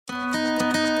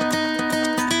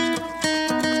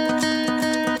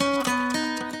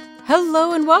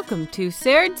Hello and welcome to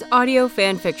Saird's Audio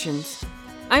Fanfictions.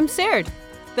 I'm Saird.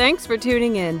 Thanks for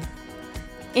tuning in.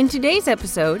 In today's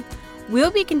episode,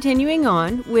 we'll be continuing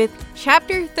on with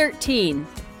Chapter 13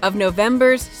 of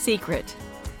November's Secret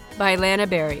by Lana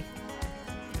Berry.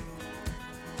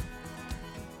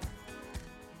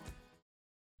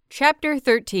 Chapter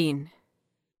 13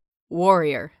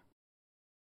 Warrior.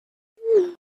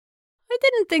 I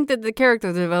didn't think that the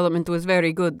character development was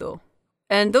very good, though.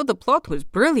 And though the plot was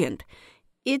brilliant,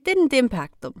 it didn't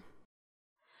impact them.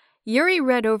 Yuri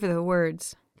read over the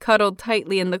words, cuddled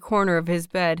tightly in the corner of his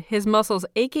bed, his muscles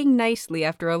aching nicely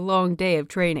after a long day of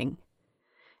training.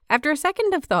 After a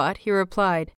second of thought, he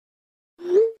replied,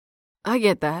 I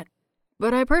get that,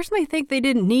 but I personally think they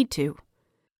didn't need to.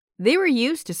 They were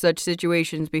used to such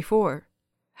situations before.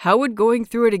 How would going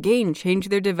through it again change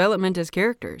their development as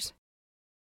characters?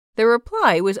 The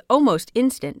reply was almost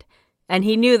instant, and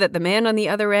he knew that the man on the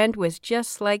other end was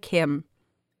just like him,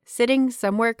 sitting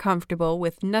somewhere comfortable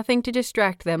with nothing to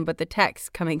distract them but the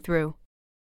text coming through.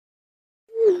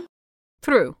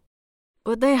 True,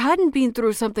 but they hadn't been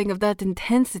through something of that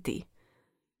intensity.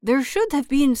 There should have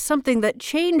been something that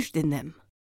changed in them.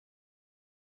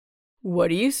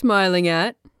 What are you smiling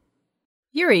at?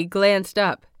 Yuri glanced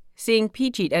up, seeing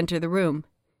Peachit enter the room.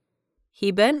 He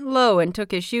bent low and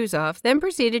took his shoes off, then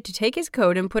proceeded to take his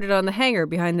coat and put it on the hanger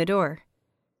behind the door.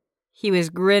 He was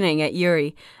grinning at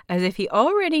Yuri, as if he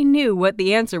already knew what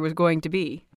the answer was going to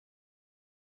be.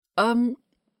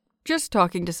 Just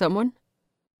talking to someone.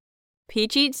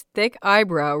 Peachit's thick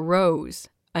eyebrow rose,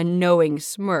 a knowing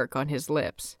smirk on his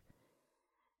lips.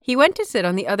 He went to sit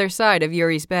on the other side of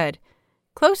Yuri's bed,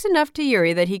 close enough to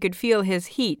Yuri that he could feel his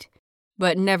heat,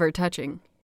 but never touching.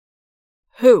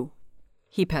 Who?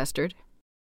 He pestered.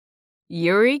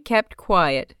 Yuri kept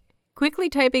quiet, quickly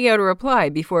typing out a reply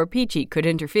before Peachit could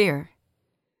interfere.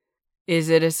 Is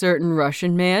it a certain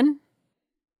Russian man?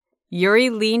 Yuri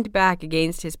leaned back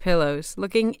against his pillows,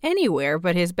 looking anywhere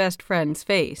but his best friend's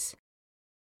face.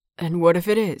 And what if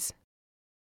it is?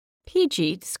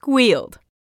 Peachit squealed.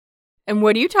 And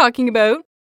what are you talking about?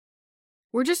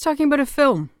 We're just talking about a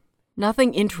film.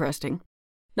 Nothing interesting.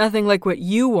 Nothing like what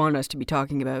you want us to be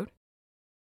talking about.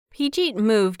 Peachit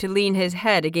moved to lean his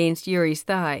head against Yuri's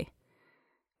thigh,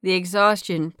 the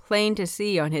exhaustion plain to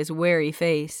see on his wary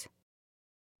face.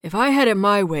 If I had it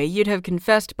my way, you'd have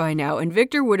confessed by now, and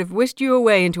Victor would have whisked you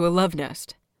away into a love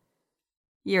nest.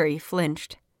 Yuri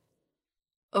flinched.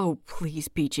 Oh, please,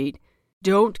 Peachit,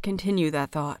 don't continue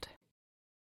that thought.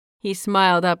 He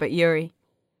smiled up at Yuri.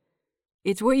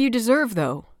 It's what you deserve,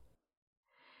 though.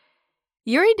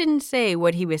 Yuri didn't say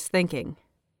what he was thinking,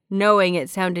 knowing it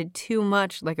sounded too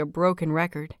much like a broken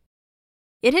record.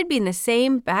 It had been the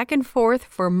same back and forth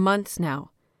for months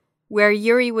now, where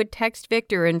Yuri would text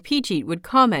Victor and Peachit would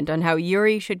comment on how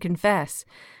Yuri should confess,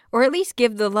 or at least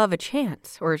give the love a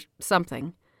chance, or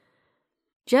something.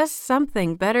 Just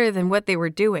something better than what they were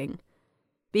doing,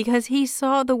 because he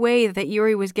saw the way that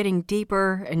Yuri was getting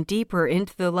deeper and deeper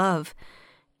into the love,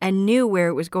 and knew where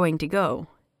it was going to go.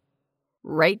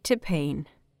 Right to pain,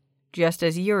 just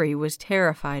as Yuri was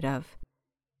terrified of.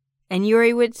 And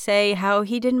Yuri would say how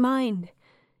he didn't mind.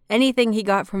 Anything he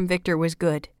got from Victor was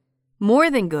good. More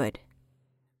than good.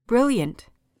 Brilliant.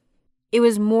 It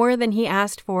was more than he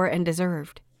asked for and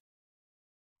deserved.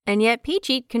 And yet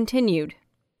Peachit continued,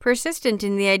 persistent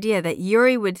in the idea that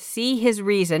Yuri would see his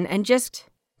reason and just,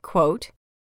 quote,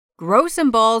 grow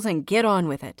some balls and get on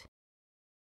with it.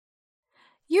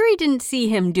 Yuri didn't see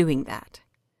him doing that.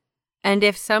 And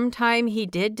if sometime he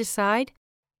did decide,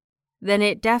 then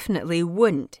it definitely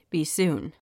wouldn't be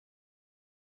soon.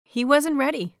 He wasn't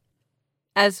ready.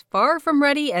 As far from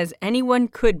ready as anyone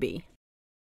could be.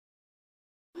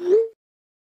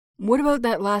 What about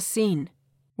that last scene?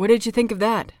 What did you think of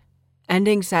that?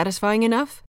 Ending satisfying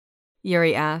enough?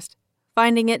 Yuri asked,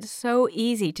 finding it so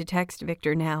easy to text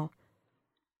Victor now.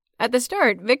 At the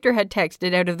start, Victor had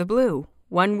texted out of the blue,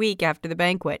 1 week after the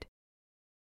banquet.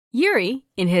 Yuri,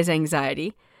 in his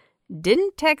anxiety,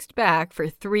 didn't text back for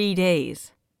 3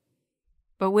 days.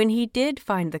 But when he did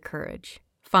find the courage,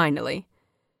 finally,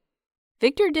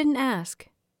 Victor didn't ask,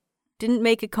 didn't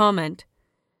make a comment.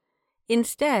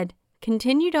 Instead,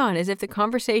 continued on as if the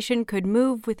conversation could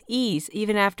move with ease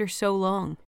even after so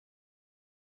long.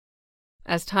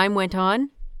 As time went on,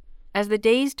 as the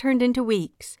days turned into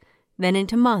weeks, then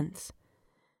into months,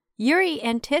 Yuri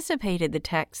anticipated the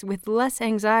texts with less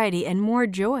anxiety and more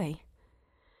joy.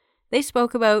 They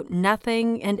spoke about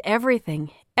nothing and everything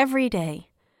every day,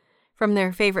 from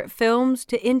their favorite films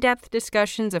to in-depth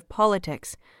discussions of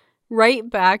politics, right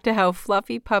back to how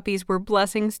fluffy puppies were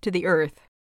blessings to the earth.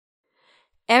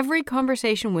 Every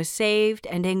conversation was saved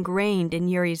and ingrained in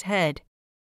Yuri's head,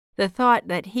 the thought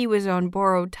that he was on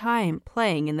borrowed time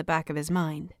playing in the back of his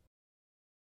mind.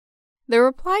 The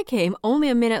reply came only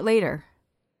a minute later.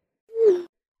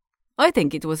 I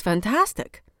think it was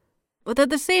fantastic, but at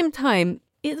the same time,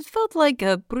 it felt like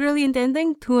a brilliant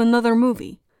ending to another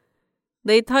movie.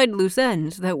 They tied loose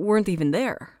ends that weren't even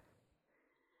there.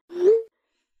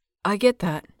 I get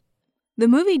that. The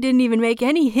movie didn't even make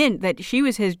any hint that she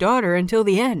was his daughter until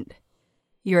the end,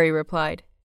 Yuri replied.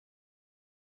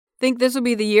 Think this'll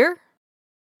be the year?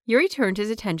 Yuri turned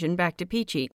his attention back to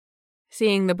Peachy,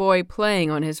 seeing the boy playing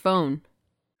on his phone.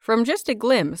 From just a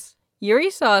glimpse,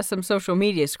 Yuri saw some social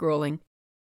media scrolling.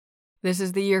 This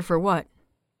is the year for what?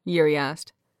 Yuri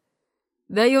asked.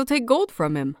 That you'll take gold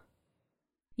from him.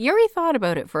 Yuri thought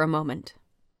about it for a moment.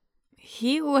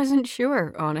 He wasn't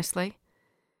sure, honestly.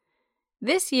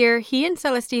 This year, he and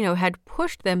Celestino had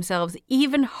pushed themselves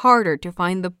even harder to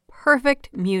find the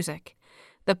perfect music,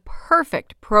 the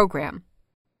perfect program.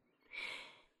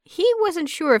 He wasn't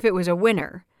sure if it was a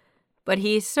winner, but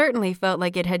he certainly felt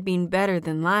like it had been better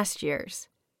than last year's.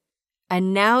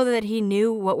 And now that he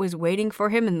knew what was waiting for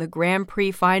him in the Grand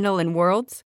Prix final and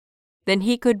Worlds, then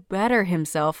he could better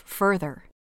himself further.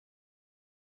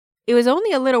 It was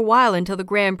only a little while until the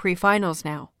Grand Prix finals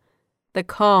now, the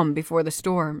calm before the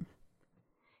storm.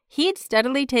 He had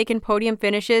steadily taken podium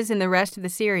finishes in the rest of the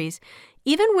series,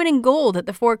 even winning gold at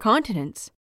the 4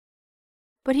 continents.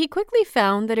 But he quickly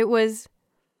found that it was,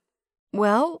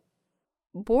 well,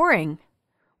 boring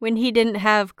when he didn't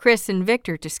have Chris and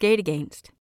Victor to skate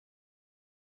against.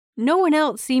 No one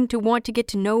else seemed to want to get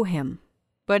to know him,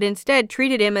 but instead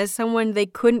treated him as someone they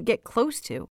couldn't get close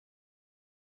to.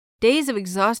 Days of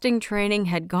exhausting training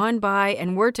had gone by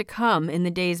and were to come in the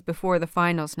days before the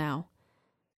finals now.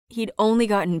 He'd only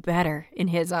gotten better in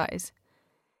his eyes.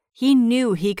 He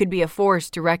knew he could be a force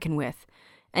to reckon with,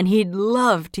 and he'd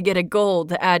love to get a gold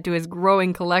to add to his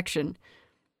growing collection.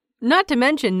 Not to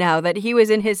mention now that he was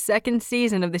in his 2nd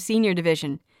season of the senior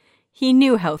division, he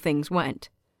knew how things went.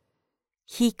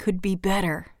 He could be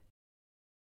better.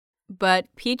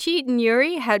 But Peachy and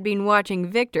Yuri had been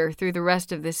watching Victor through the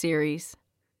rest of the series,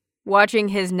 watching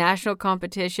his national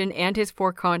competition and his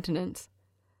 4 continents.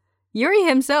 Yuri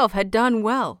himself had done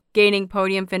well, gaining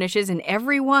podium finishes in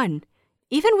every one,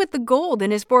 even with the gold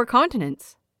in his 4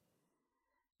 continents.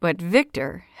 But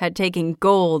Victor had taken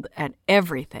gold at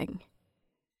everything.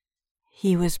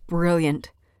 He was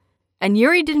brilliant, and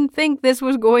Yuri didn't think this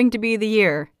was going to be the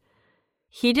year.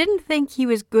 He didn't think he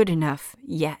was good enough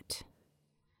yet.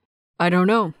 I don't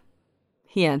know,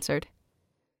 he answered.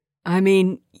 I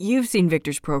mean, you've seen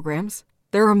Victor's programs.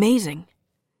 They're amazing.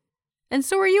 And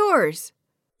so are yours.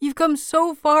 You've come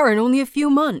so far in only a few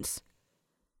months.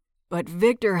 But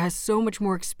Victor has so much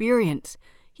more experience.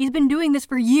 He's been doing this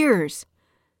for years.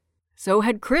 So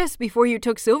had Chris before you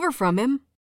took silver from him.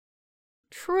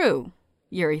 True,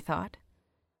 Yuri thought.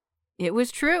 It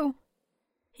was true.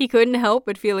 He couldn't help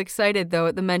but feel excited, though,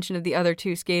 at the mention of the other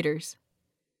 2 skaters.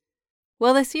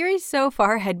 While the series so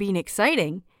far had been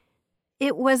exciting,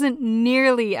 it wasn't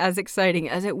nearly as exciting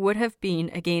as it would have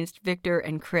been against Victor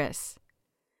and Chris.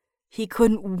 He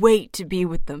couldn't wait to be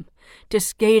with them, to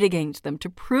skate against them, to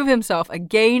prove himself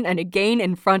again and again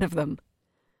in front of them.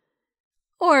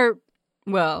 Or,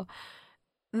 well,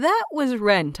 that was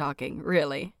Ren talking,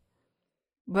 really.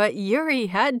 But Yuri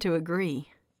had to agree.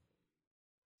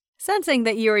 Sensing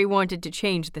that Yuri wanted to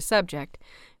change the subject,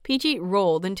 Peachy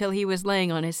rolled until he was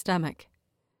laying on his stomach.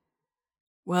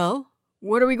 Well,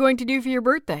 what are we going to do for your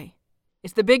birthday?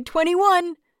 It's the big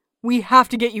 21! We have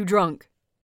to get you drunk!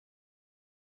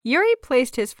 Yuri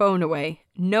placed his phone away,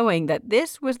 knowing that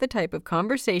this was the type of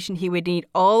conversation he would need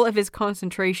all of his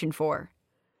concentration for.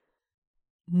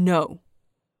 No,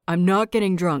 I'm not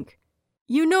getting drunk.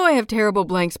 You know I have terrible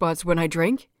blank spots when I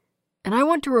drink, and I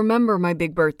want to remember my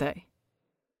big birthday.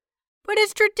 But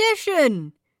it's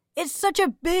tradition! It's such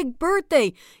a big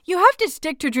birthday! You have to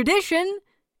stick to tradition! Isn't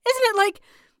it like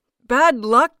bad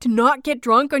luck to not get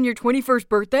drunk on your 21st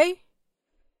birthday?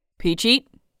 Peachy,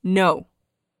 no.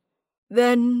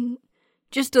 Then,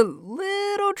 just a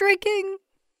little drinking?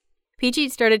 Peachy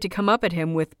started to come up at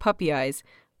him with puppy eyes,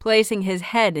 placing his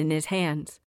head in his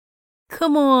hands.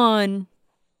 Come on.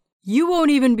 You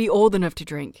won't even be old enough to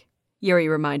drink, Yuri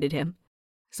reminded him.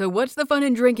 So what's the fun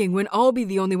in drinking when I'll be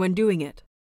the only one doing it?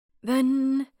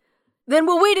 Then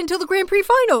we'll wait until the Grand Prix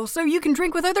final so you can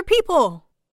drink with other people.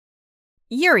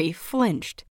 Yuri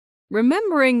flinched,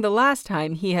 remembering the last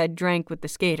time he had drank with the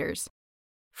skaters.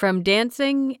 From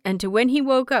dancing and to when he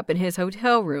woke up in his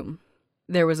hotel room,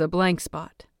 there was a blank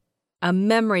spot, a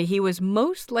memory he was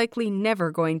most likely never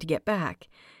going to get back,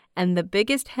 and the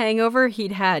biggest hangover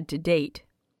he'd had to date.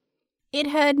 It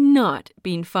had not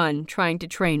been fun trying to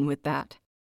train with that.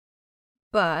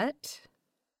 But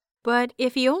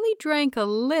if he only drank a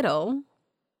little,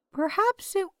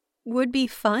 perhaps it would be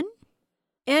fun?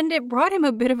 And it brought him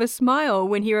a bit of a smile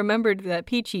when he remembered that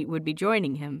Peach-Eat would be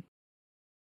joining him.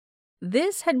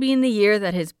 This had been the year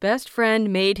that his best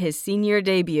friend made his senior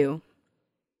debut.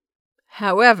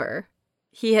 However,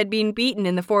 he had been beaten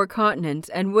in the 4 continents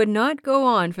and would not go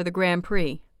on for the Grand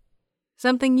Prix,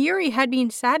 something Yuri had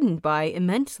been saddened by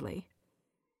immensely.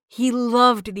 He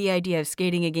loved the idea of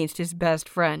skating against his best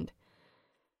friend.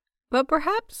 But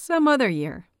perhaps some other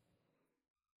year.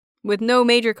 With no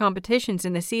major competitions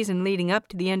in the season leading up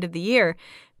to the end of the year,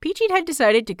 Peach-Eat had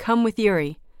decided to come with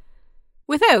Yuri.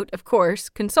 Without, of course,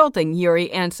 consulting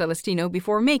Yuri and Celestino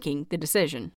before making the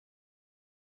decision.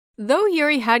 Though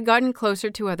Yuri had gotten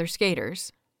closer to other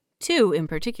skaters, 2 in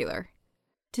particular,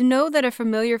 to know that a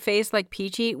familiar face like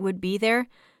Peach-Eat would be there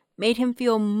made him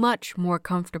feel much more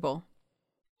comfortable.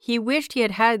 He wished he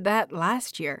had had that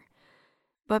last year,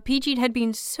 but Peach-Eat had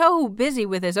been so busy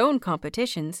with his own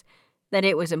competitions that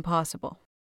it was impossible.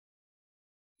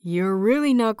 "You're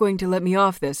really not going to let me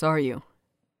off this, are you?"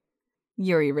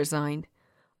 Yuri resigned,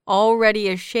 already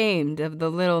ashamed of the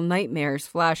little nightmares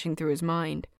flashing through his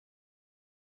mind.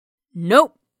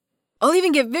 "Nope. I'll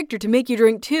even get Victor to make you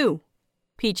drink too,"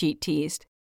 Peach-Eat teased.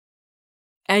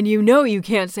 "And you know you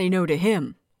can't say no to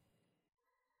him."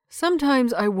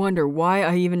 "Sometimes I wonder why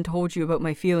I even told you about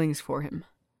my feelings for him."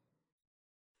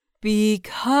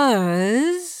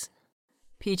 "Because,"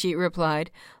 Peach-Eat replied,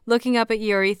 looking up at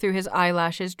Yuri through his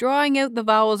eyelashes, drawing out the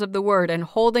vowels of the word and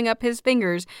holding up his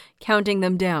fingers, counting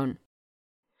them down.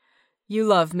 "You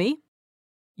love me.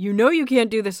 You know you can't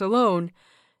do this alone.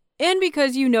 And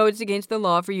because you know it's against the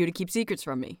law for you to keep secrets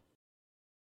from me."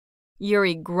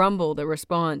 Yuri grumbled a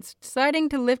response, deciding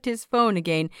to lift his phone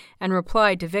again and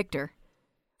replied to Victor,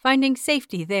 finding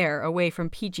safety there away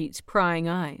from Peach-Eat's prying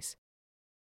eyes.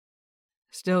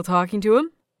 "Still talking to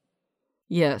him?"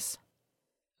 "Yes."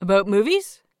 "About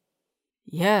movies?"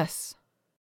 "Yes."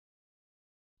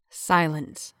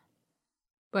 Silence.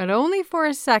 But only for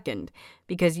a second,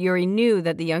 because Yuri knew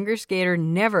that the younger skater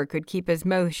never could keep his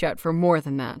mouth shut for more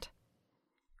than that.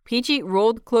 Peach-Eat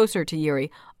rolled closer to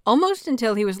Yuri, almost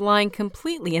until he was lying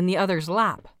completely in the other's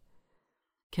lap.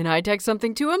 "Can I text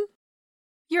something to him?"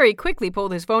 Yuri quickly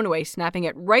pulled his phone away, snapping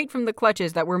it right from the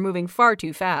clutches that were moving far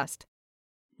too fast.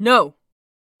 "No,"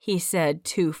 he said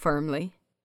too firmly.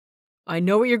 "I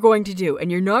know what you're going to do,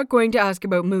 and you're not going to ask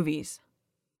about movies."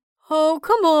 "Oh,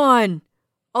 come on!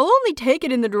 I'll only take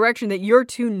it in the direction that you're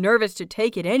too nervous to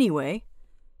take it anyway."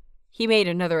 He made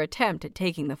another attempt at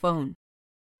taking the phone.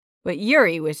 But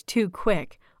Yuri was too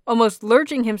quick, almost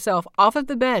lurching himself off of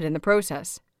the bed in the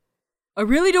process. "I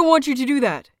really don't want you to do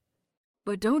that."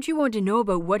 "But don't you want to know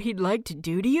about what he'd like to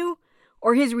do to you?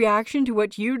 Or his reaction to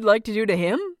what you'd like to do to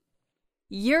him?"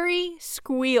 Yuri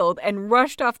squealed and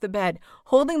rushed off the bed,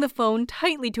 holding the phone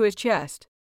tightly to his chest.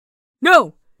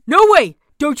 "No! No way!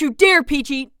 Don't you dare,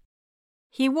 Peach-Eat!"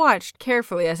 He watched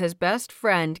carefully as his best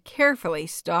friend carefully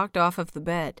stalked off of the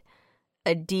bed,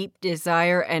 a deep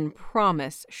desire and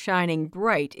promise shining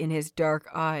bright in his dark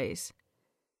eyes.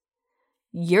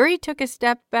 Yuri took a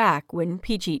step back when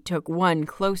Peach-Eat took one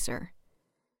closer.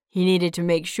 He needed to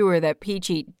make sure that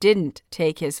Peach-Eat didn't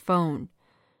take his phone,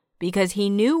 because he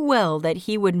knew well that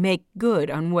he would make good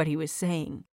on what he was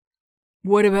saying.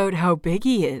 "What about how big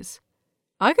he is?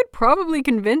 I could probably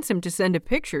convince him to send a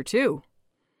picture, too."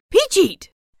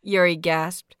 "Peach-Eat!" Yuri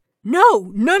gasped.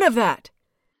 "No, none of that!"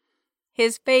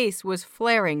 His face was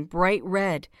flaring bright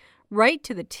red, right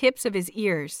to the tips of his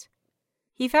ears.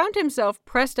 He found himself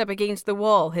pressed up against the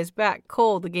wall, his back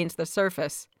cold against the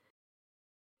surface.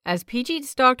 As Peach-Eat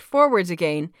stalked forwards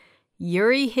again,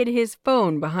 Yuri hid his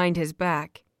phone behind his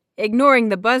back, ignoring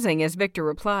the buzzing as Victor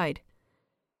replied.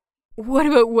 "What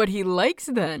about what he likes,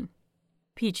 then?"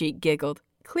 Peach-Eat giggled,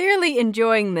 clearly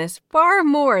enjoying this far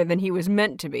more than he was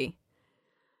meant to be.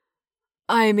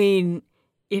 "I mean,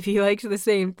 if he likes the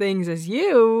same things as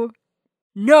you..."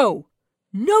 "No!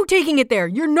 No taking it there!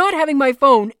 You're not having my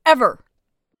phone, ever!"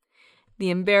 The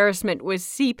embarrassment was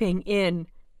seeping in,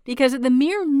 because at the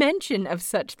mere mention of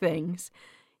such things,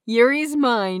 Yuri's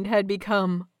mind had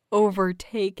become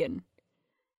overtaken.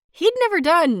 He'd never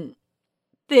done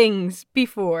things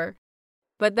before,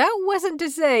 but that wasn't to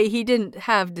say he didn't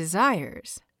have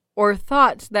desires, or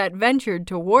thoughts that ventured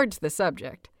towards the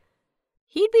subject.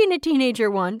 He'd been a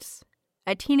teenager once,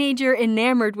 a teenager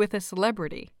enamored with a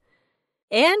celebrity,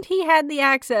 and he had the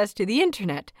access to the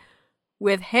internet,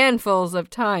 with handfuls of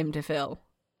time to fill.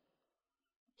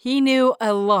 He knew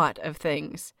a lot of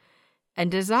things,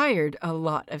 and desired a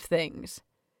lot of things.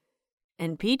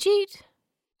 And Peachit,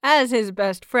 as his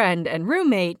best friend and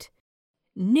roommate,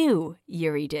 knew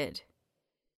Yuri did.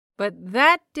 But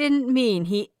that didn't mean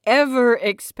he ever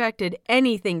expected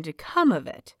anything to come of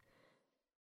it.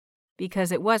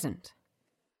 Because it wasn't.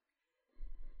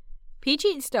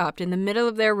 Peachit stopped in the middle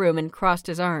of their room and crossed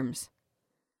his arms.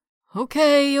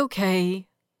 Okay,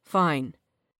 fine,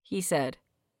 he said.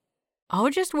 I'll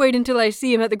just wait until I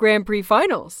see him at the Grand Prix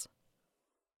finals.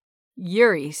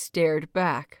 Yuri stared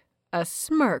back, a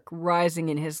smirk rising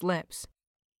in his lips.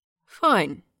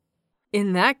 Fine.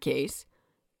 In that case,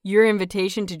 your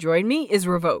invitation to join me is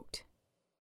revoked.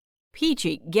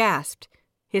 Peachit gasped,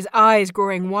 his eyes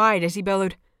growing wide as he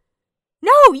bellowed,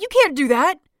 No, you can't do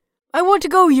that! I want to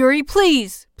go, Yuri,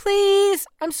 please! Please!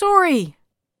 I'm sorry!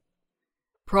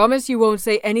 Promise you won't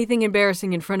say anything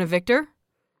embarrassing in front of Victor?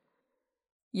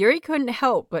 Yuri couldn't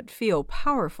help but feel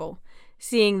powerful,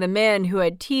 seeing the man who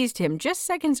had teased him just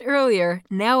seconds earlier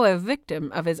now a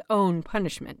victim of his own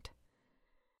punishment.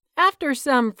 After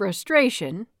some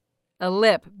frustration, a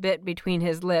lip bit between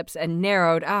his lips and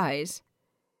narrowed eyes,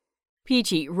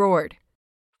 Peachit roared,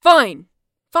 Fine,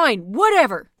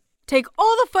 whatever! Take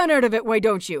all the fun out of it, why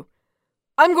don't you?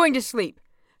 I'm going to sleep.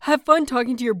 Have fun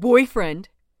talking to your boyfriend.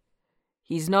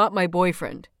 He's not my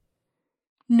boyfriend.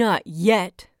 Not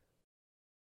yet.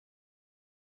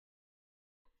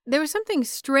 There was something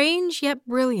strange yet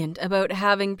brilliant about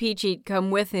having Peachit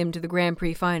come with him to the Grand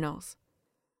Prix finals.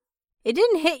 It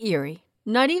didn't hit Yuri,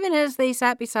 not even as they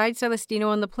sat beside Celestino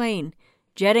on the plane,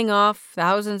 jetting off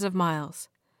thousands of miles.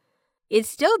 It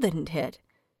still didn't hit,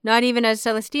 not even as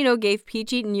Celestino gave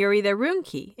Peachit and Yuri their room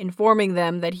key, informing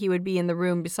them that he would be in the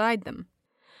room beside them.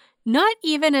 Not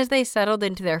even as they settled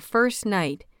into their first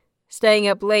night, staying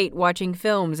up late watching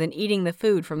films and eating the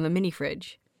food from the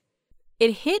mini-fridge.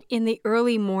 It hit in the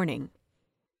early morning.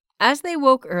 As they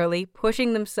woke early,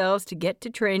 pushing themselves to get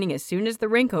to training as soon as the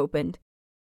rink opened,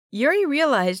 Yuri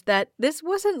realized that this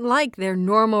wasn't like their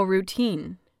normal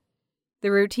routine.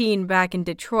 The routine back in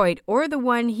Detroit or the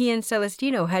one he and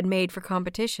Celestino had made for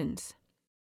competitions.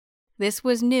 This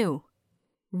was new,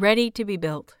 ready to be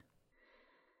built.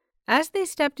 As they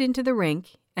stepped into the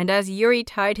rink, and as Yuri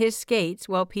tied his skates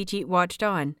while Peachit watched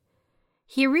on,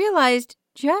 he realized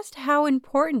just how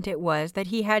important it was that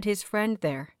he had his friend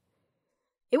there.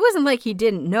 It wasn't like he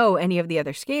didn't know any of the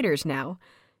other skaters now,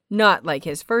 not like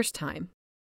his first time.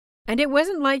 And it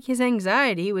wasn't like his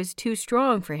anxiety was too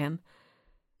strong for him,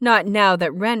 not now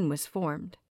that Ren was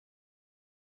formed.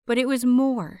 But it was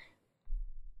more.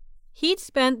 He'd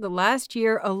spent the last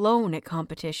year alone at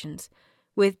competitions,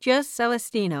 with just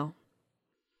Celestino.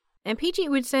 And Peachit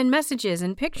would send messages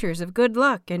and pictures of good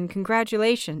luck and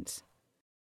congratulations.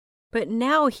 But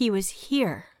now he was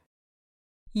here.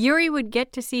 Yuri would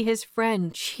get to see his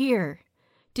friend cheer,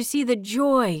 to see the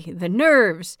joy, the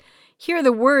nerves, hear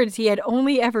the words he had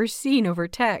only ever seen over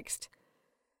text.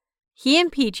 He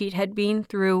and Peachit had been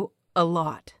through a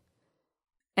lot,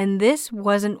 and this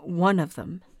wasn't one of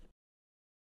them.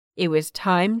 It was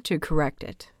time to correct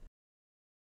it.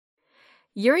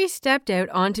 Yuri stepped out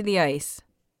onto the ice,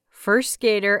 first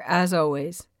skater as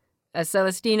always, as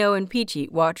Celestino and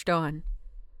Peachit watched on.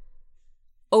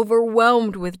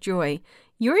 Overwhelmed with joy,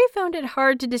 Yuri found it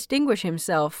hard to distinguish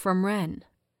himself from Ren.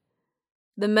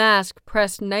 The mask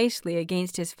pressed nicely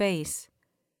against his face.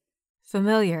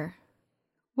 Familiar,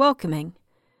 welcoming,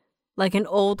 like an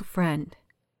old friend.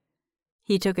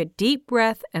 He took a deep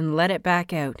breath and let it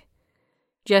back out,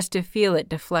 just to feel it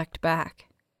deflect back.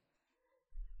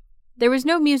 There was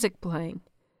no music playing,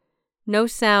 no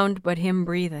sound but him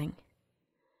breathing.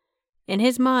 In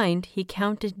his mind, he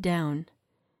counted down,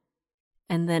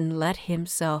 and then let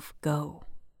himself go.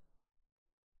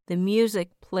 The music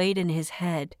played in his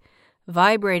head,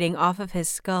 vibrating off of his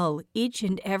skull, each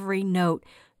and every note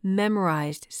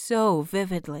memorized so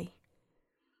vividly.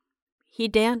 He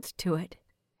danced to it,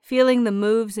 feeling the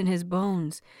moves in his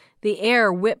bones, the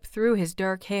air whip through his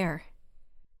dark hair.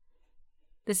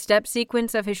 The step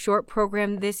sequence of his short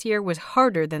program this year was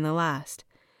harder than the last.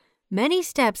 Many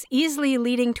steps easily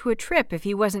leading to a trip if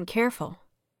he wasn't careful.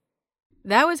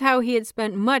 That was how he had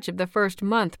spent much of the first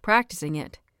month practicing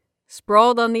it,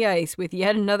 sprawled on the ice with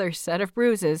yet another set of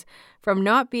bruises from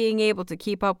not being able to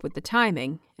keep up with the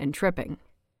timing and tripping.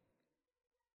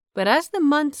 But as the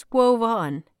months wove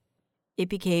on, it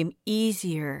became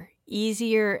easier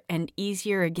and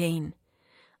easier again,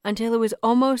 until it was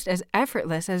almost as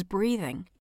effortless as breathing.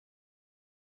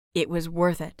 It was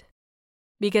worth it,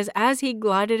 because as he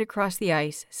glided across the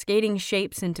ice, skating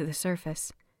shapes into the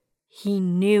surface, he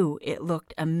knew it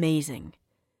looked amazing.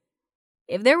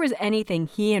 If there was anything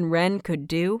he and Ren could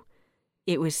do,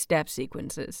 It was step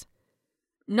sequences.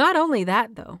 Not only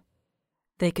that, though.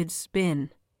 They could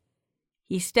spin.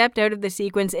 He stepped out of the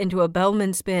sequence into a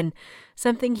Bellman spin,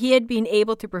 something he had been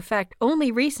able to perfect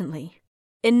only recently,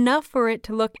 enough for it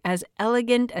to look as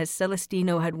elegant as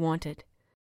Celestino had wanted.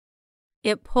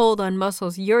 It pulled on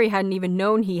muscles Yuri hadn't even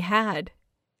known he had,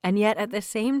 and yet at the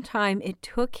same time it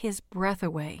took his breath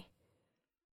away.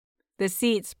 The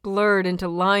seats blurred into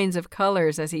lines of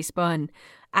colors as he spun,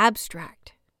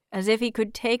 abstract, as if he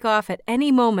could take off at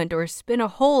any moment or spin a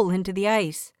hole into the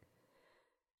ice.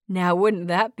 Now wouldn't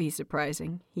that be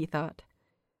surprising, he thought.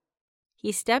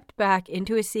 He stepped back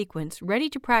into his sequence, ready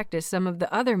to practice some of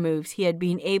the other moves he had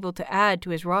been able to add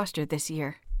to his roster this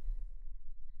year.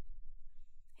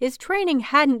 His training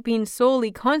hadn't been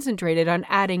solely concentrated on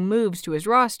adding moves to his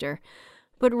roster,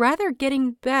 but rather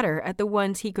getting better at the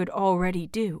ones he could already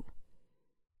do.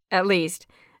 At least,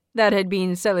 that had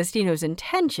been Celestino's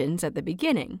intentions at the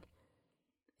beginning,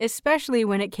 especially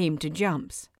when it came to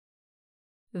jumps.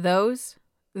 Those,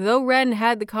 though Ren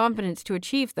had the confidence to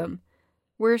achieve them,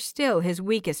 were still his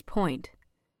weakest point.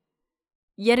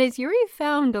 Yet as Yuri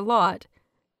found a lot,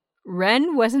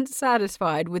 Ren wasn't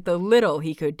satisfied with the little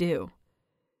he could do.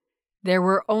 There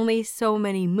were only so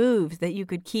many moves that you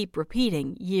could keep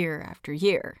repeating year after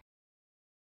year.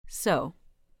 So,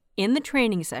 in the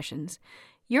training sessions,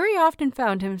 Yuri often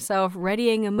found himself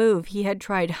readying a move he had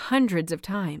tried hundreds of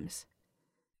times.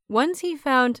 Ones he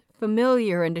found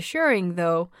familiar and assuring,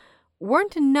 though,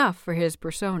 weren't enough for his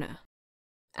persona.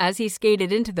 As he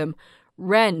skated into them,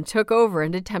 Ren took over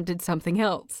and attempted something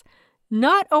else,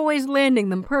 not always landing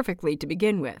them perfectly to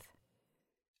begin with.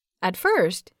 At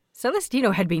first,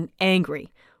 Celestino had been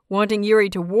angry, wanting Yuri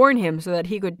to warn him so that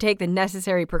he could take the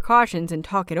necessary precautions and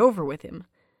talk it over with him.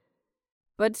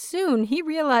 But soon he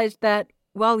realized that,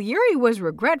 while Yuri was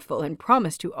regretful and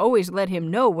promised to always let him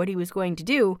know what he was going to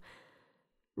do,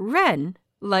 Ren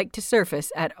liked to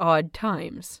surface at odd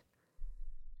times.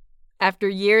 After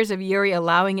years of Yuri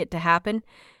allowing it to happen,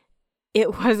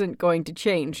 it wasn't going to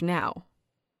change now.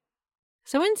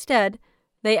 So instead,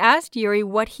 they asked Yuri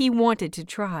what he wanted to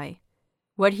try,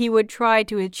 what he would try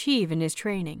to achieve in his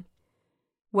training,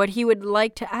 what he would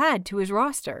like to add to his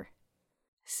roster.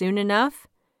 Soon enough,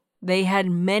 they had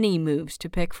many moves to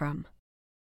pick from.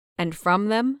 And from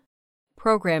them,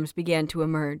 programs began to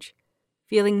emerge,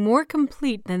 feeling more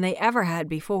complete than they ever had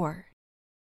before.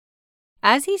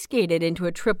 As he skated into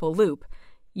a triple loop,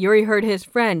 Yuri heard his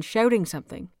friend shouting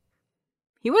something.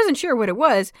 He wasn't sure what it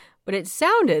was, but it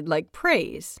sounded like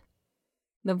praise.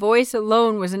 The voice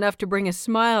alone was enough to bring a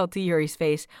smile to Yuri's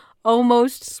face,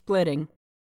 almost splitting.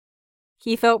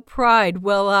 He felt pride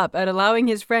well up at allowing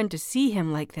his friend to see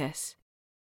him like this.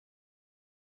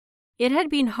 It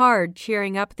had been hard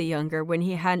cheering up the younger when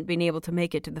he hadn't been able to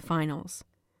make it to the finals.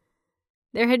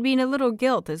 There had been a little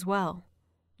guilt as well,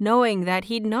 knowing that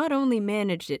he'd not only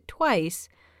managed it twice,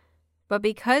 but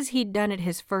because he'd done it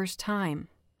his first time.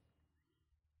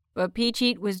 But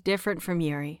Peachit was different from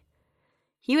Yuri.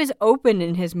 He was open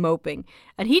in his moping,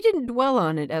 and he didn't dwell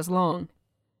on it as long.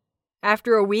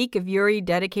 After a week of Yuri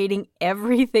dedicating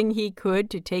everything he could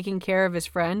to taking care of his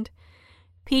friend,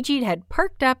 Peachit had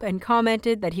perked up and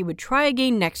commented that he would try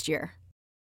again next year.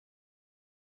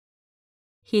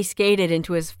 He skated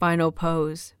into his final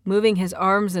pose, moving his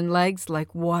arms and legs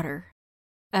like water,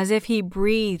 as if he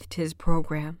breathed his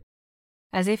program,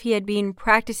 as if he had been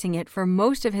practicing it for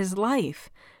most of his life,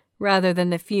 rather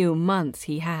than the few months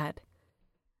he had.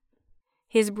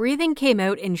 His breathing came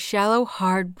out in shallow,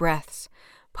 hard breaths,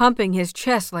 pumping his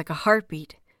chest like a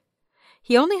heartbeat.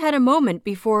 He only had a moment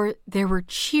before there were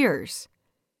cheers.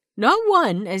 Not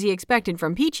one, as he expected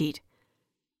from Peachit,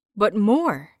 but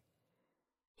more.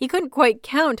 He couldn't quite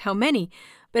count how many,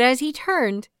 but as he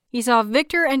turned, he saw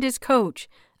Victor and his coach,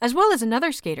 as well as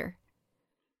another skater.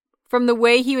 From the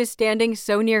way he was standing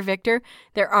so near Victor,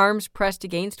 their arms pressed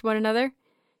against one another,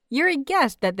 Yuri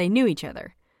guessed that they knew each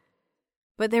other.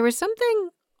 But there was something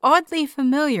oddly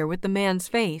familiar with the man's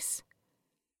face.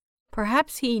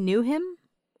 Perhaps he knew him,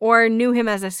 or knew him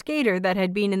as a skater that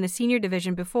had been in the senior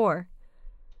division before.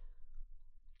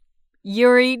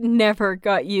 Yuri never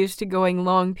got used to going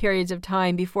long periods of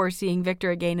time before seeing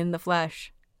Victor again in the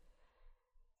flesh.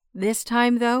 This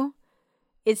time, though,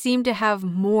 it seemed to have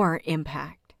more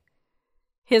impact.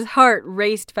 His heart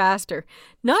raced faster,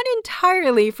 not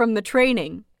entirely from the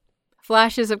training.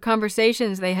 Flashes of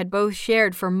conversations they had both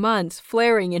shared for months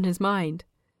flaring in his mind.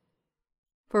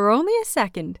 For only a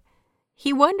second,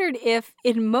 he wondered if,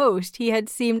 in most, he had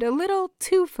seemed a little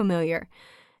too familiar,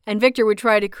 and Victor would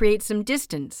try to create some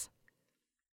distance.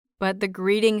 But the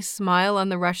greeting smile on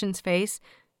the Russian's face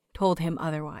told him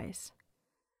otherwise.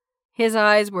 His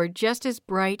eyes were just as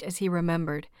bright as he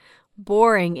remembered,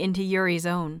 boring into Yuri's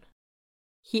own.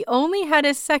 He only had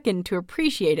a second to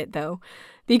appreciate it, though,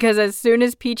 because as soon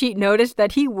as Peachy noticed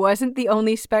that he wasn't the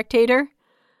only spectator,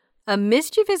 a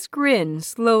mischievous grin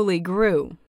slowly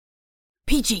grew.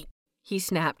 "Peachy!" he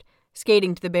snapped,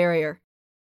 skating to the barrier.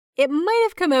 It might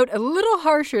have come out a little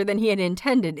harsher than he had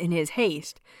intended in his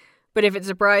haste, but if it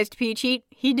surprised Peachy,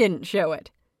 he didn't show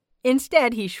it.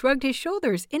 Instead, he shrugged his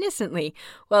shoulders innocently,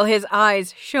 while his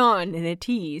eyes shone in a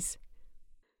tease.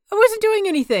 "I wasn't doing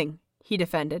anything," he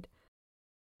defended.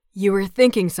 "You were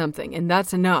thinking something, and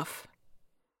that's enough,"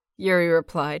 Yuri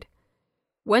replied.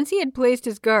 Once he had placed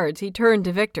his guards, he turned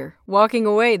to Victor, walking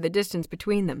away the distance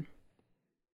between them.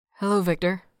 "Hello,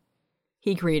 Victor,"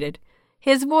 he greeted,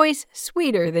 his voice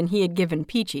sweeter than he had given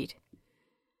Peachy.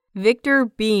 Victor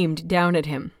beamed down at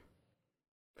him.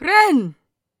 "Ren!"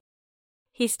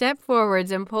 He stepped forwards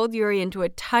and pulled Yuri into a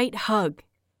tight hug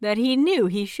that he knew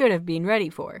he should have been ready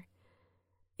for.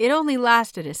 It only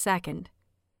lasted a second,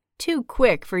 too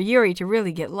quick for Yuri to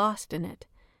really get lost in it.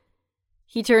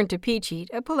 He turned to Peachy,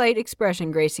 a polite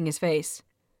expression gracing his face.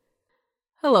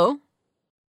 "Hello."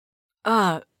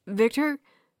 Victor,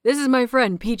 this is my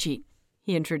friend Peachy,"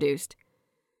 he introduced.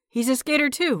 "He's a skater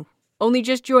too, only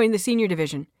just joined the senior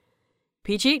division.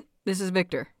 Peachy, this is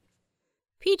Victor."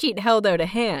 Peachy held out a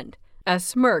hand, a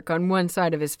smirk on one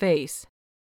side of his face.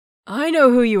 "I know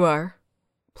who you are.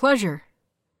 Pleasure.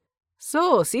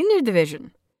 So, senior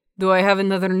division. Do I have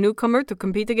another newcomer to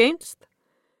compete against?"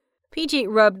 Peachy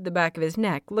rubbed the back of his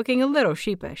neck, looking a little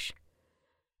sheepish.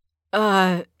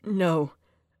 No.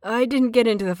 I didn't get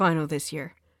into the final this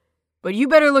year. But you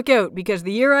better look out, because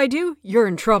the year I do, you're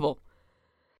in trouble."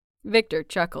 Victor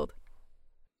chuckled.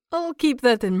 "I'll keep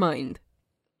that in mind."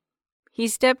 He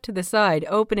stepped to the side,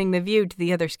 opening the view to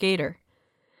the other skater.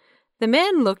 The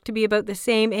man looked to be about the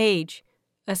same age,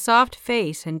 a soft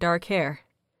face and dark hair.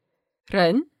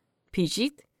 "Ren,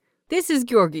 Peachy, this is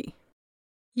Georgi."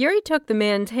 Yuri took the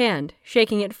man's hand,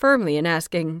 shaking it firmly and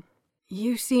asking,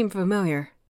 "You seem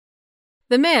familiar."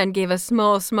 The man gave a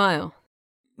small smile.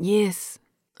 "Yes,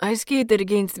 I skated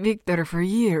against Victor for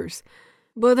years,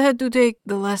 but had to take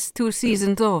the last 2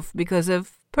 seasons off because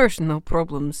of personal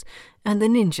problems and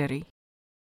an injury."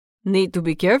 "Need to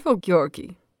be careful,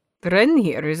 Georgi. Ren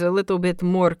here is a little bit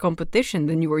more competition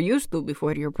than you were used to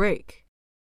before your break,"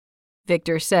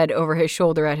 Victor said over his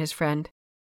shoulder at his friend.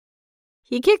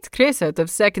 "He kicked Chris out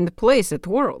of 2nd place at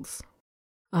Worlds."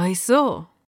 "I saw.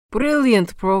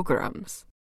 Brilliant programs,"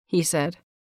 he said.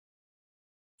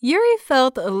 Yuri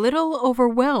felt a little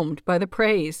overwhelmed by the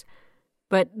praise,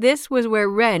 but this was where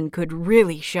Ren could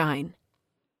really shine.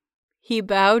 He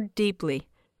bowed deeply,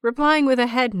 replying with a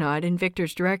head nod in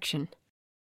Victor's direction.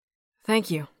 "Thank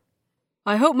you.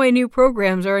 I hope my new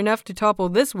programs are enough to topple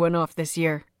this one off this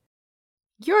year."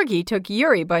 Georgi took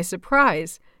Yuri by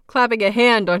surprise, clapping a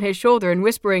hand on his shoulder and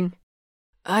whispering,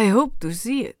 "I hope to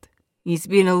see it. It's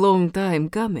been a long time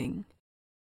coming."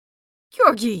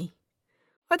 "Georgi!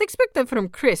 I'd expect that from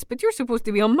Chris, but you're supposed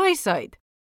to be on my side."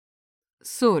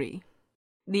 "Sorry,"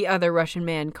 the other Russian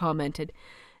man commented,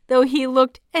 though he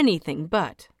looked anything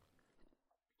but.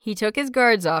 He took his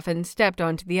guards off and stepped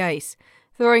onto the ice,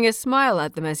 throwing a smile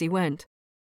at them as he went.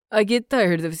 "I get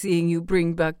tired of seeing you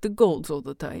bring back the golds all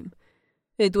the time.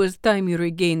 It was time you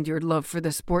regained your love for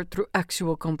the sport through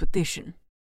actual competition."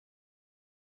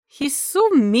 "He's so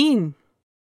mean,"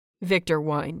 Victor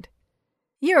whined.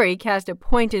 Yuri cast a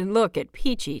pointed look at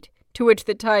Peachy, to which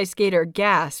the Thai skater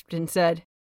gasped and said,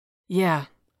 "Yeah,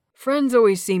 friends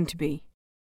always seem to be."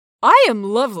 "I am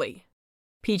lovely,"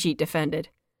 Peachy defended.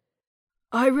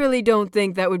 "I really don't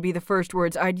think that would be the first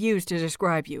words I'd use to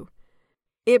describe you.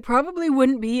 It probably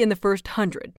wouldn't be in the first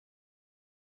 100.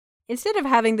 Instead of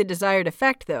having the desired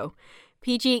effect, though,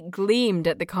 Peachy gleamed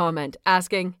at the comment,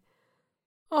 asking,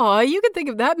 "Aw, you could think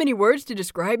of that many words to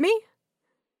describe me?"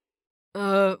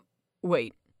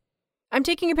 Wait. I'm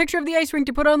taking a picture of the ice rink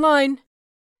to put online."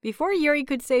 Before Yuri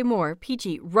could say more,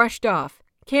 Peachy rushed off,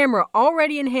 camera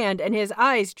already in hand and his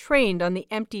eyes trained on the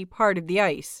empty part of the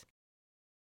ice.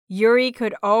 Yuri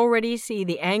could already see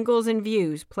the angles and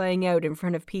views playing out in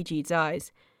front of Peachy's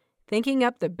eyes, thinking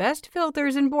up the best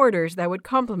filters and borders that would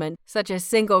complement such a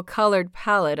single-colored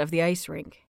palette of the ice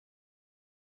rink.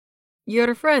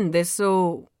 "Your friend is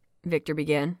so," Victor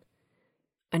began.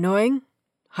 "Annoying?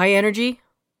 High energy?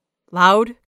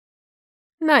 Loud?"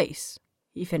 "Nice,"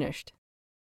 he finished.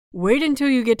 "Wait until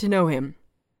you get to know him.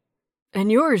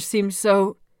 And yours seems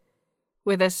so—"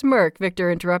 With a smirk,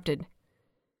 Victor interrupted.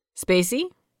 "Spacey?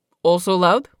 Also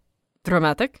loud?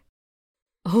 Dramatic?"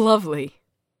 "Lovely."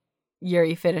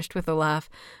 Yuri finished with a laugh,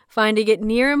 finding it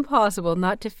near impossible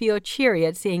not to feel cheery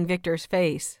at seeing Victor's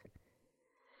face.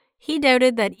 He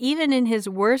doubted that even in his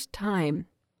worst time,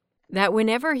 that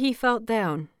whenever he felt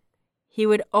down, he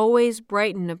would always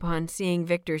brighten upon seeing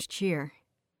Victor's cheer.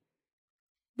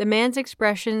 The man's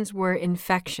expressions were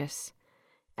infectious,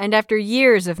 and after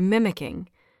years of mimicking,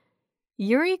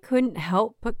 Yuri couldn't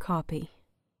help but copy.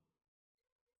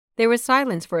 There was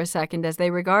silence for a second as they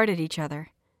regarded each other.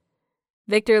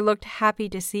 Victor looked happy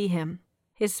to see him,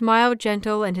 his smile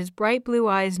gentle and his bright blue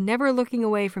eyes never looking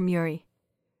away from Yuri.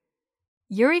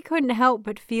 Yuri couldn't help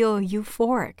but feel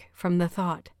euphoric from the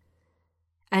thought,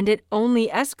 and it only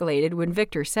escalated when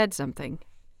Victor said something.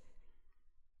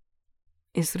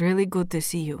 "It's really good to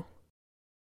see you."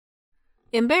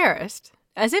 Embarrassed,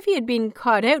 as if he had been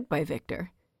caught out by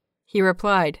Victor, he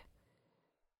replied,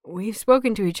 "We've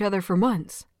spoken to each other for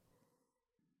months."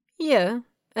 "Yeah,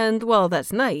 and while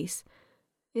that's nice,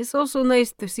 it's also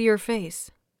nice to see your face."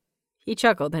 He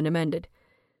chuckled and amended.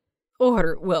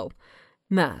 "Or, well,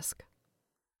 mask.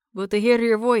 But to hear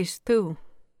your voice, too.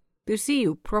 To see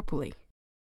you properly."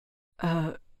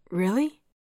 Really?"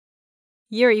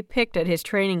 Yuri picked at his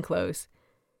training clothes.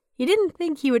 He didn't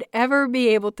think he would ever be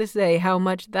able to say how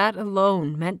much that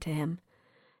alone meant to him,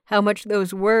 how much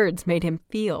those words made him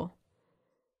feel.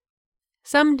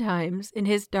 Sometimes, in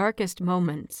his darkest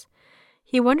moments,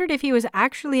 he wondered if he was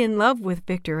actually in love with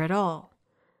Victor at all,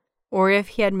 or if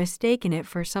he had mistaken it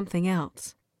for something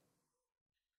else.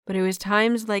 But it was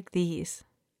times like these,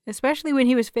 especially when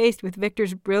he was faced with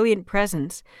Victor's brilliant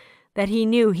presence, that he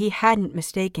knew he hadn't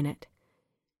mistaken it,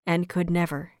 and could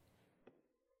never.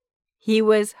 He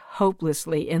was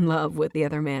hopelessly in love with the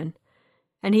other man,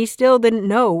 and he still didn't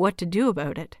know what to do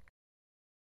about it.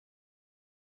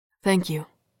 "Thank you,"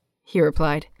 he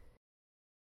replied.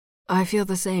 "I feel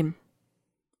the same.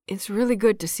 It's really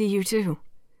good to see you too.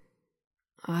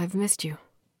 I've missed you."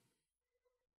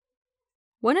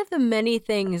 One of the many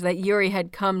things that Yuri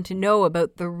had come to know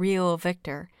about the real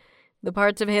Victor, the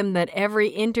parts of him that every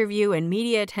interview and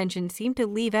media attention seemed to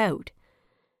leave out,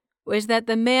 was that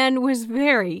the man was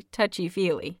very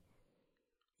touchy-feely.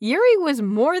 Yuri was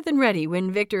more than ready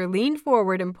when Victor leaned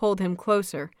forward and pulled him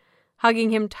closer, hugging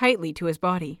him tightly to his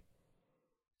body.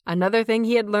 Another thing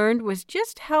he had learned was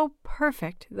just how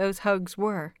perfect those hugs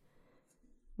were.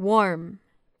 Warm,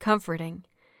 comforting,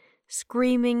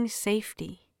 screaming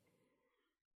safety.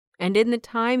 And in the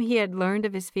time he had learned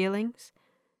of his feelings,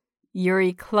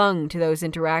 Yuri clung to those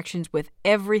interactions with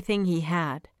everything he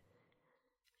had.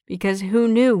 Because who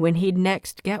knew when he'd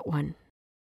next get one?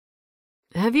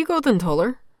 "Have you gotten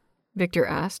taller?" Victor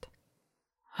asked.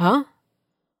 "Huh?"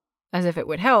 As if it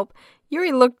would help,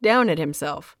 Yuri looked down at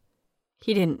himself.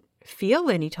 He didn't feel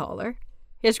any taller.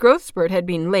 His growth spurt had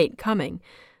been late coming,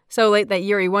 so late that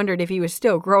Yuri wondered if he was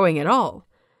still growing at all.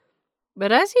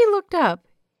 But as he looked up,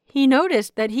 he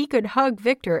noticed that he could hug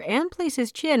Victor and place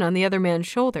his chin on the other man's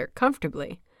shoulder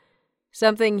comfortably,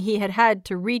 something he had had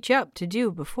to reach up to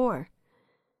do before.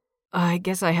 "I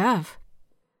guess I have.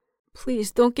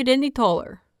 Please don't get any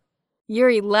taller."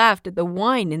 Yuri laughed at the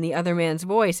whine in the other man's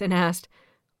voice and asked,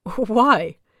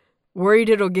 "Why? Worried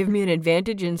it'll give me an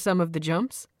advantage in some of the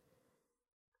jumps?"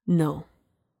 "No,"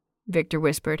 Victor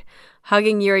whispered,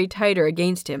 hugging Yuri tighter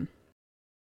against him.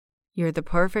 "You're the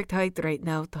perfect height right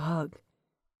now to hug.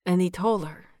 Any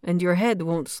taller, and your head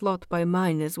won't slot by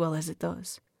mine as well as it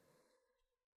does."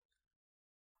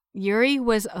 Yuri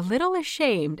was a little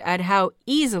ashamed at how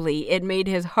easily it made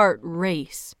his heart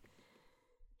race.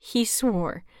 He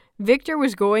swore Victor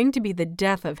was going to be the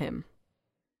death of him.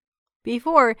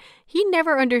 Before, he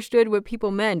never understood what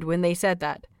people meant when they said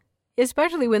that,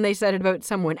 especially when they said it about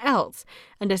someone else,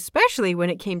 and especially when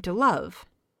it came to love.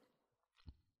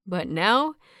 But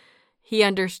now, he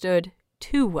understood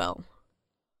too well.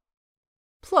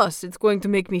 "Plus, it's going to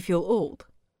make me feel old.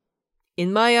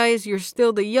 In my eyes, you're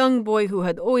still the young boy who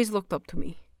had always looked up to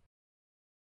me."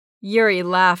 Yuri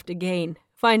laughed again,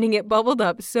 finding it bubbled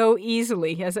up so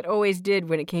easily as it always did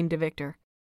when it came to Victor.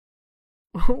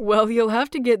 "Well, you'll have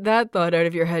to get that thought out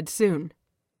of your head soon.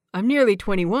 I'm nearly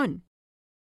 21.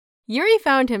 Yuri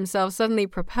found himself suddenly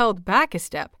propelled back a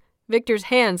step, Victor's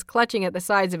hands clutching at the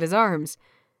sides of his arms.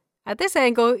 At this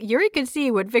angle, Yuri could see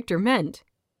what Victor meant.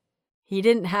 He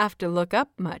didn't have to look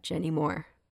up much anymore.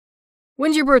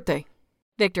 "When's your birthday?"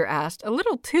 Victor asked, a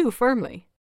little too firmly.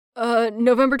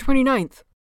 November 29th,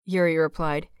 Yuri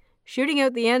replied, shooting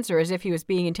out the answer as if he was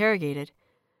being interrogated.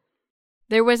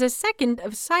 There was a second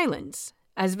of silence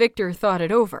as Victor thought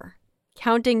it over,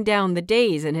 counting down the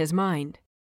days in his mind.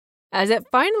 As it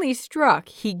finally struck,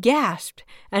 he gasped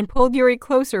and pulled Yuri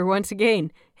closer once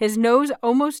again, his nose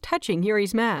almost touching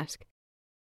Yuri's mask.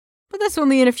 But that's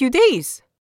only in a few days.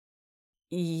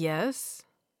 Yes?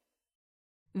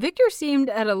 Victor seemed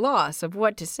at a loss of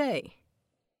what to say.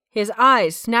 His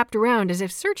eyes snapped around as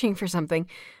if searching for something,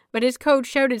 but his coach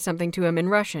shouted something to him in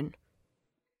Russian.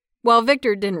 While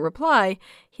Victor didn't reply,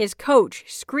 his coach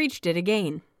screeched it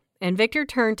again, and Victor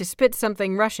turned to spit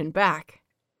something Russian back.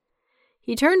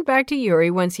 He turned back to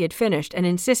Yuri once he had finished and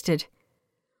insisted,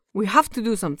 "We have to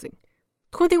do something.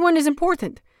 21 is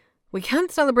important. We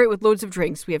can't celebrate with loads of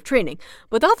drinks. We have training,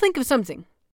 but I'll think of something."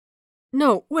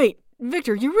 "No, wait,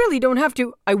 Victor, you really don't have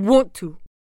to." "I want to."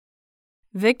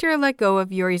 Victor let go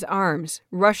of Yuri's arms,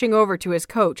 rushing over to his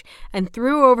coach, and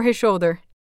threw over his shoulder,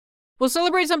 "We'll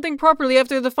celebrate something properly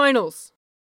after the finals."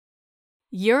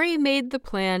 Yuri made the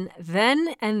plan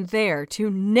then and there to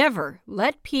never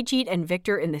let Peachit and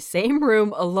Victor in the same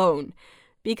room alone,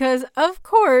 because, of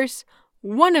course,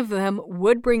 one of them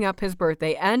would bring up his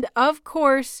birthday, and, of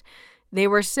course, they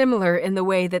were similar in the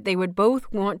way that they would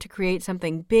both want to create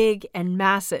something big and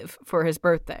massive for his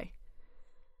birthday.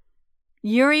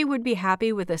 Yuri would be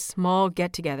happy with a small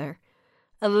get-together,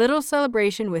 a little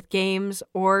celebration with games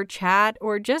or chat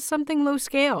or just something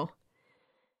low-scale.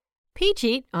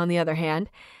 Peachit, on the other hand,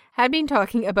 had been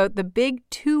talking about the big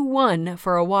 2-1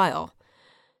 for a while.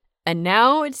 And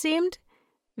now, it seemed,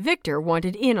 Victor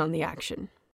wanted in on the action.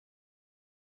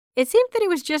 It seemed that it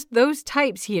was just those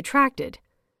types he attracted.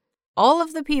 All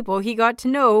of the people he got to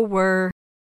know were...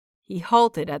 He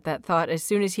halted at that thought as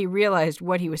soon as he realized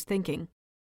what he was thinking.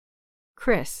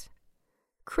 Chris.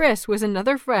 Chris was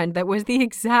another friend that was the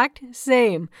exact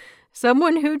same,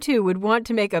 someone who too would want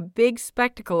to make a big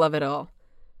spectacle of it all.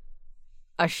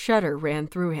 A shudder ran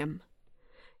through him.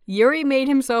 Yuri made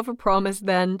himself a promise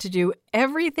then to do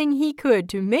everything he could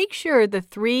to make sure the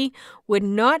three would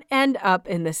not end up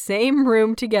in the same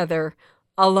room together,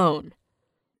 alone.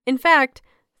 In fact,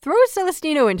 throw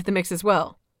Celestino into the mix as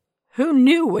well. Who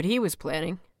knew what he was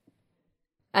planning?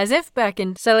 As if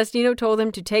beckoned, Celestino told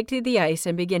him to take to the ice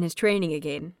and begin his training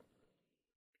again.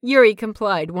 Yuri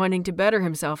complied, wanting to better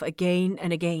himself again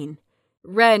and again.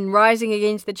 Ren rising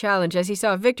against the challenge as he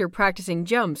saw Victor practicing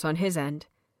jumps on his end.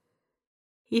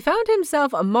 He found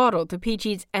himself a model to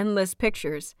Peachit's endless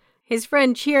pictures, his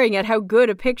friend cheering at how good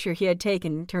a picture he had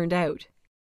taken turned out.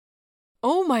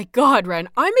 "Oh my God, Ren,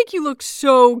 I make you look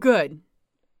so good,"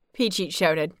 Peachit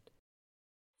shouted.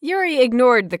 Yuri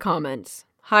ignored the comments,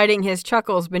 hiding his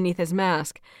chuckles beneath his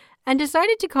mask, and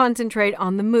decided to concentrate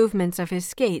on the movements of his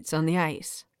skates on the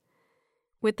ice.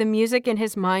 With the music in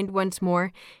his mind once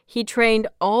more, he trained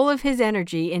all of his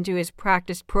energy into his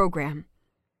practice program.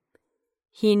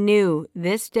 He knew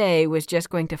this day was just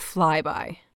going to fly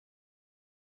by.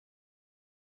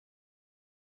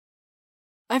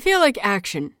 "I feel like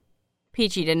action,"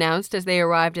 Peachit announced as they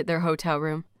arrived at their hotel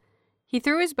room. He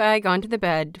threw his bag onto the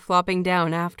bed, flopping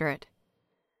down after it.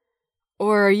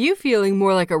 "Or are you feeling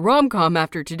more like a rom-com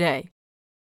after today?"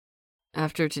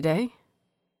 "After today?"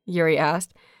 Yuri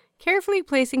asked, carefully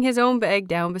placing his own bag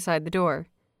down beside the door.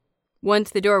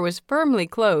 Once the door was firmly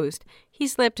closed, he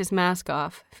slipped his mask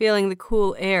off, feeling the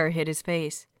cool air hit his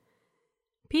face.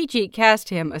 Peachit cast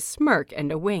him a smirk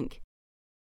and a wink.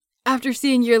 "After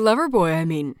seeing your lover boy, I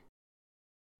mean."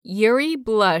 Yuri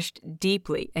blushed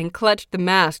deeply and clutched the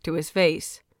mask to his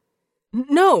face.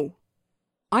 "No!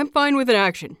 I'm fine with an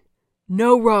action.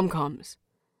 No rom-coms."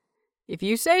 "If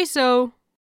you say so."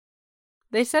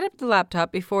 They set up the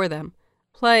laptop before them,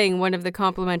 playing one of the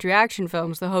complimentary action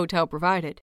films the hotel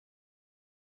provided.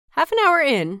 Half an hour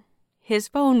in, his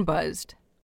phone buzzed.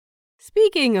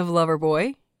 "Speaking of lover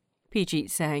boy," Peachit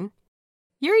sang.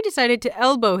 Yuri decided to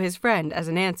elbow his friend as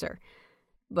an answer.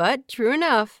 But, true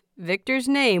enough, Victor's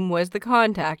name was the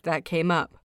contact that came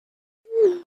up.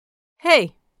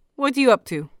 "Hey, what you up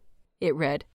to?" it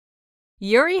read.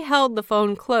 Yuri held the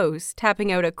phone close,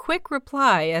 tapping out a quick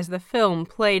reply as the film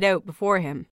played out before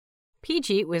him.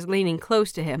 Peachit was leaning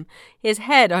close to him, his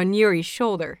head on Yuri's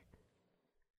shoulder.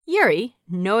 Yuri,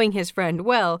 knowing his friend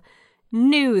well,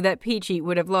 knew that Peachit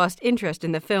would have lost interest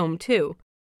in the film too,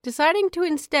 deciding to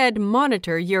instead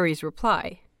monitor Yuri's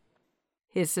reply.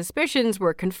 His suspicions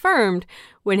were confirmed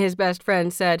when his best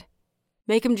friend said,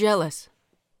 "Make him jealous."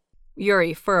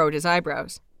 Yuri furrowed his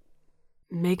eyebrows.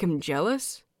 "Make him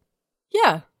jealous?"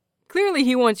 "Yeah, clearly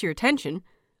he wants your attention.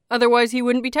 Otherwise he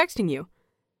wouldn't be texting you.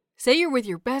 Say you're with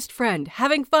your best friend,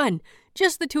 having fun,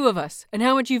 just the two of us, and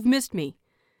how much you've missed me.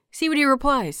 See what he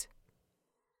replies."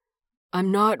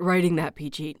 "I'm not writing that,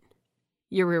 Peachit,"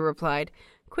 Yuri replied,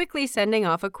 quickly sending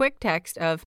off a quick text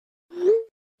of,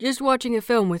 "Just watching a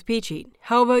film with Peachit.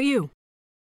 How about you?"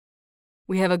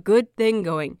 "We have a good thing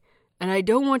going, and I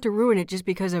don't want to ruin it just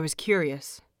because I was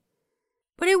curious."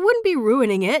 "But it wouldn't be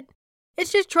ruining it.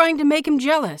 It's just trying to make him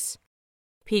jealous.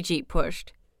 Peachy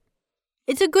pushed.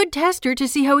 It's a good tester to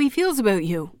see how he feels about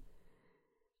you.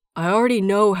 I already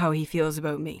know how he feels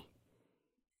about me.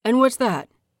 And what's that?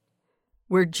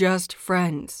 We're just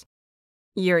friends,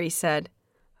 Yuri said,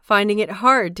 finding it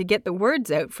hard to get the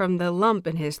words out from the lump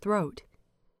in his throat.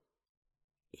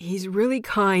 He's really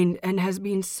kind and has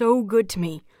been so good to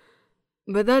me,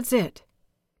 but that's it.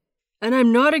 And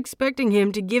I'm not expecting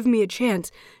him to give me a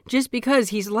chance just because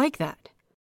he's like that.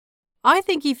 I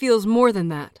think he feels more than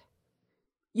that.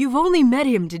 You've only met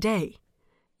him today,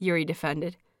 Yuri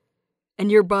defended.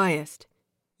 And you're biased.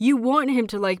 You want him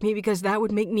to like me because that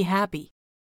would make me happy.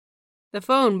 The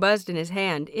phone buzzed in his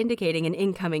hand, indicating an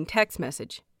incoming text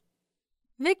message.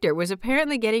 Victor was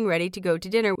apparently getting ready to go to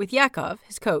dinner with Yakov,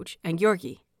 his coach, and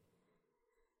Georgi.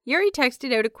 Yuri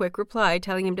texted out a quick reply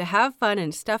telling him to have fun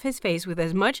and stuff his face with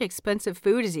as much expensive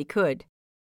food as he could.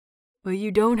 But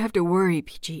you don't have to worry,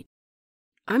 Peachy.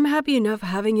 I'm happy enough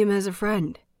having him as a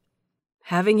friend.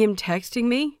 Having him texting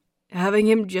me, having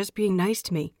him just being nice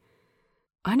to me.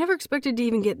 I never expected to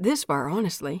even get this far,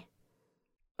 honestly.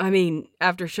 I mean,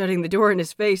 after shutting the door in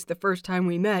his face the first time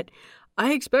we met,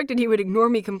 I expected he would ignore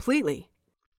me completely.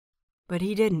 But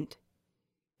he didn't.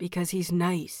 Because he's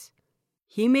nice.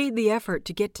 He made the effort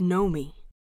to get to know me.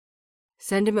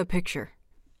 Send him a picture.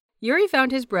 Yuri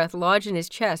found his breath lodge in his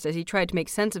chest as he tried to make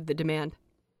sense of the demand.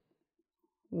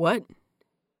 What?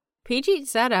 Peachy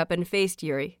sat up and faced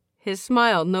Yuri, his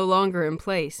smile no longer in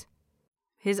place.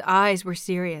 His eyes were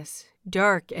serious,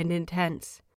 dark and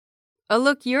intense. A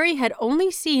look Yuri had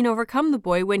only seen overcome the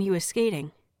boy when he was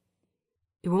skating.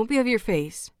 It won't be of your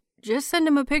face. Just send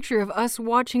him a picture of us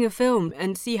watching a film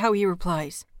and see how he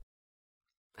replies.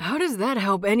 How does that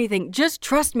help anything? Just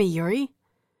trust me, Yuri.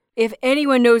 If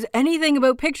anyone knows anything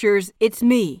about pictures, it's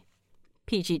me,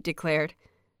 Peachy declared,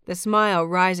 the smile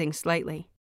rising slightly.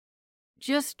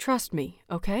 Just trust me,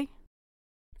 okay?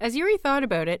 As Yuri thought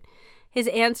about it, his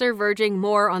answer verging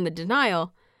more on the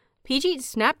denial, Peachy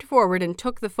snapped forward and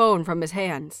took the phone from his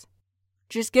hands.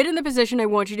 Just get in the position I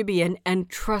want you to be in and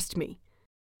trust me.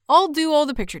 I'll do all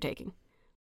the picture taking.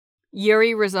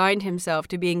 Yuri resigned himself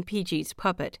to being Peachy's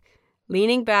puppet,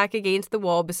 leaning back against the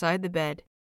wall beside the bed.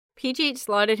 Peachy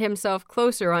slotted himself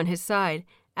closer on his side,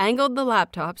 angled the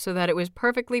laptop so that it was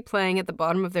perfectly playing at the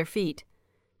bottom of their feet,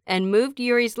 and moved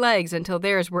Yuri's legs until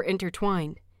theirs were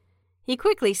intertwined. He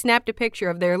quickly snapped a picture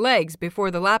of their legs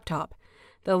before the laptop,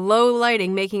 the low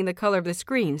lighting making the color of the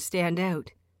screen stand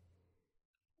out.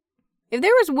 If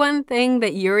there was one thing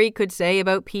that Yuri could say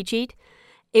about Peachy,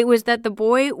 it was that the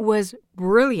boy was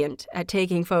brilliant at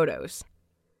taking photos.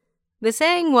 The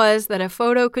saying was that a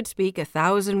photo could speak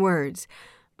 1,000 words,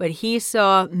 but he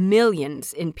saw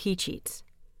millions in Peachy's.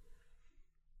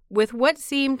 With what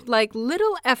seemed like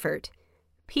little effort,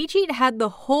 Peachy had the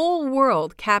whole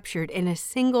world captured in a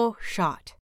single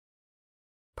shot.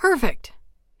 Perfect,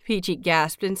 Peachy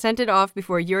gasped and sent it off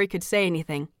before Yuri could say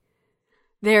anything.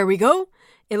 There we go.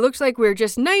 It looks like we're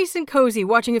just nice and cozy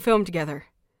watching a film together.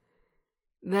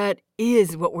 That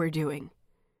is what we're doing.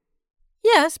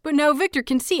 Yes, but now Victor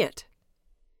can see it.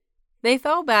 They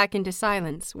fell back into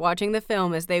silence, watching the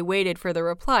film as they waited for the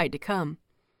reply to come.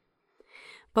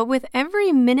 But with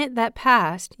every minute that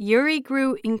passed, Yuri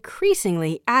grew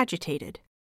increasingly agitated.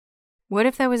 What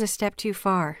if that was a step too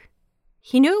far?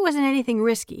 He knew it wasn't anything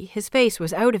risky. His face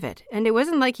was out of it, and it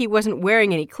wasn't like he wasn't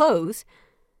wearing any clothes.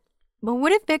 But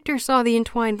what if Victor saw the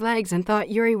entwined legs and thought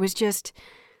Yuri was just...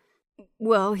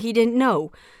 well, he didn't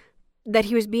know. That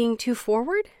he was being too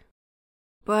forward?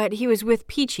 But he was with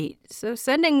Peachy, so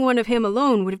sending one of him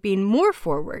alone would have been more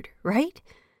forward, right?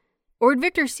 Or would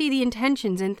Victor see the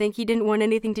intentions and think he didn't want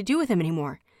anything to do with him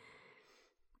anymore?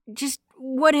 Just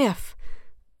what if?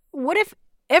 What if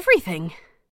everything?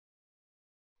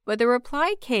 But the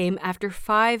reply came after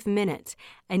 5 minutes,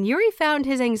 and Yuri found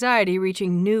his anxiety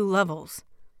reaching new levels.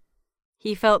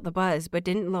 He felt the buzz, but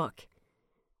didn't look.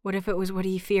 What if it was what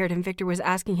he feared and Victor was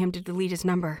asking him to delete his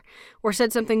number? Or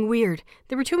said something weird?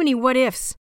 There were too many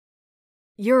what-ifs.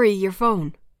 Yuri, your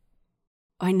phone.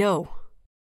 I know.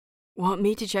 Want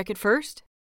me to check it first?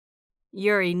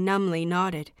 Yuri numbly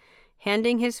nodded,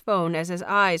 handing his phone as his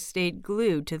eyes stayed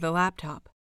glued to the laptop.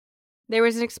 There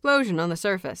was an explosion on the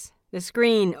surface, the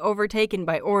screen overtaken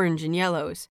by orange and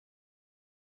yellows.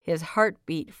 His heart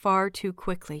beat far too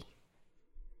quickly.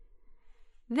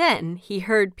 Then he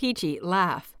heard Peachy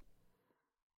laugh.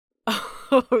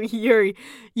 Oh, Yuri,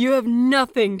 you have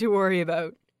nothing to worry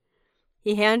about.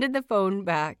 He handed the phone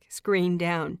back, screen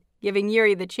down, giving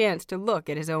Yuri the chance to look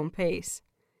at his own pace.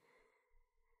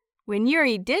 When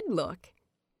Yuri did look,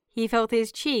 he felt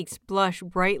his cheeks blush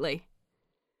brightly.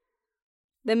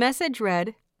 The message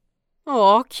read,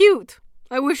 Aw, cute.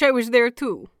 I wish I was there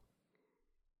too.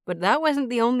 But that wasn't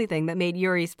the only thing that made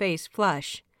Yuri's face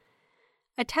flush.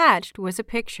 Attached was a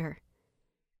picture.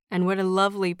 And what a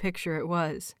lovely picture it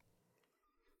was.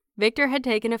 Victor had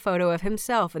taken a photo of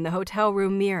himself in the hotel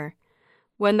room mirror,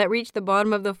 one that reached the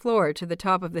bottom of the floor to the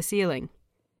top of the ceiling.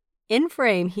 In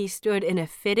frame, he stood in a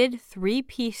fitted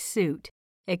 3-piece suit,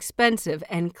 expensive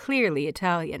and clearly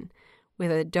Italian,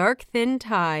 with a dark thin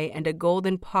tie and a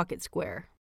golden pocket square.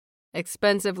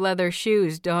 Expensive leather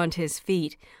shoes donned his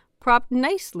feet, propped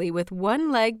nicely with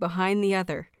one leg behind the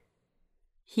other.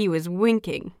 He was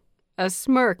winking, a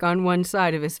smirk on one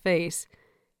side of his face,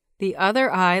 the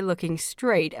other eye looking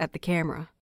straight at the camera.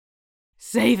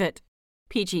 "Save it,"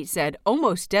 Peachy said,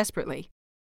 almost desperately.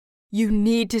 "You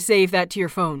need to save that to your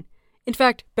phone. In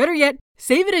fact, better yet,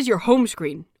 save it as your home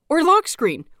screen, or lock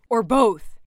screen, or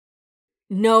both."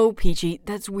 "No, Peachy,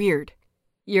 that's weird,"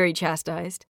 Yuri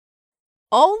chastised,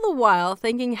 all the while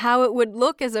thinking how it would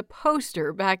look as a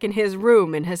poster back in his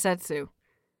room in Hasetsu.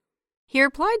 He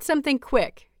replied something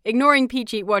quick, ignoring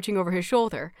Peachy watching over his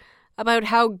shoulder, about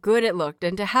how good it looked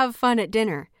and to have fun at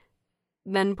dinner,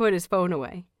 then put his phone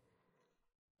away.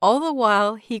 All the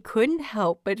while, he couldn't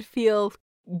help but feel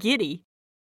giddy.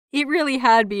 It really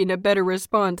had been a better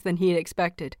response than he had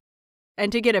expected.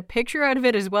 And to get a picture out of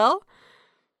it as well?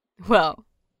 Well,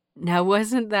 now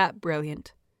wasn't that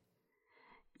brilliant?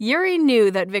 Yuri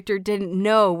knew that Victor didn't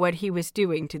know what he was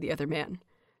doing to the other man.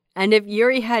 And if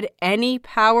Yuri had any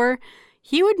power,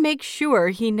 he would make sure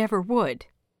he never would.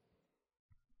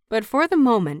 But for the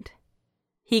moment,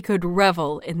 he could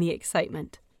revel in the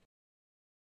excitement.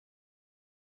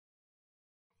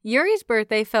 Yuri's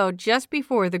birthday fell just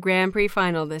before the Grand Prix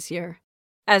final this year,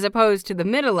 as opposed to the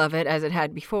middle of it as it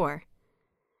had before.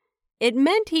 It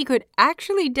meant he could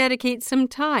actually dedicate some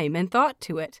time and thought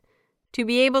to it, to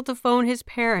be able to phone his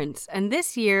parents, and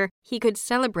this year he could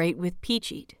celebrate with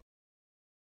Peachy.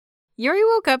 Yuri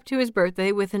woke up to his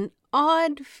birthday with an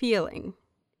odd feeling.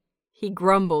 He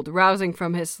grumbled, rousing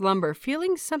from his slumber,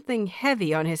 feeling something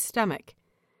heavy on his stomach.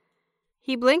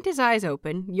 He blinked his eyes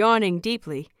open, yawning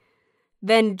deeply,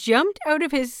 then jumped out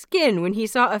of his skin when he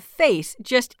saw a face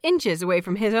just inches away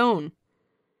from his own.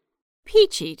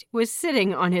 Peachy was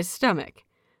sitting on his stomach,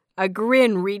 a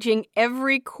grin reaching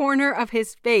every corner of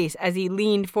his face as he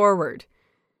leaned forward.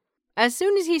 As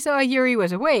soon as he saw Yuri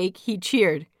was awake, he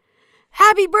cheered,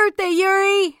 "Happy birthday,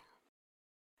 Yuri!"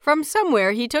 From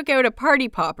somewhere, he took out a party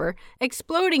popper,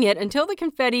 exploding it until the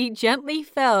confetti gently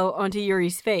fell onto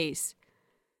Yuri's face.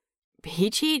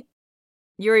 "Peachy?"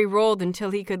 Yuri rolled until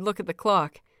he could look at the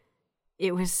clock.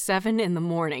 It was 7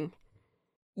 a.m.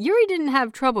 Yuri didn't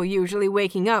have trouble usually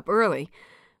waking up early,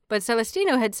 but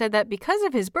Celestino had said that because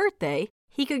of his birthday,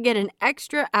 he could get an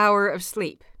extra hour of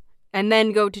sleep, and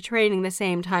then go to training the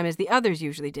same time as the others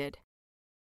usually did.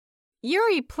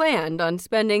 Yuri planned on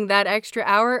spending that extra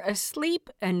hour asleep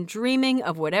and dreaming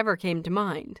of whatever came to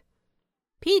mind.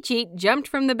 Peachy jumped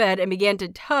from the bed and began to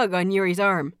tug on Yuri's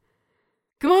arm.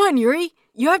 "Come on, Yuri!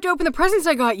 You have to open the presents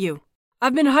I got you!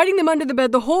 I've been hiding them under the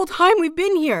bed the whole time we've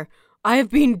been here! I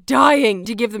have been dying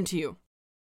to give them to you!"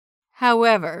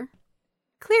 However,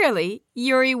 clearly,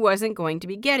 Yuri wasn't going to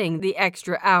be getting the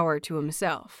extra hour to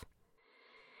himself.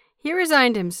 He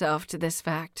resigned himself to this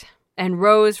fact and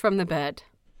rose from the bed.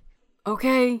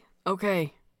 Okay,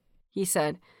 he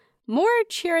said, more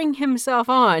cheering himself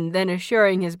on than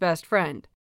assuring his best friend.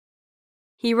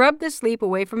 He rubbed the sleep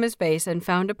away from his face and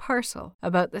found a parcel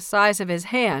about the size of his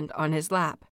hand on his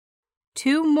lap.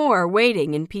 2 more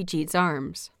waiting in Peachy's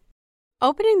arms.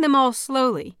 Opening them all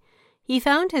slowly, he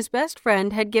found his best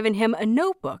friend had given him a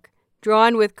notebook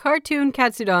drawn with cartoon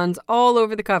katsudons all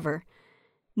over the cover,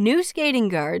 new skating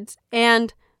guards,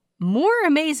 and, more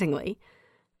amazingly,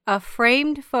 a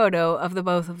framed photo of the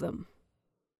both of them.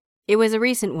 It was a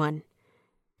recent one,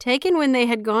 taken when they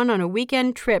had gone on a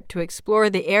weekend trip to explore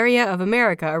the area of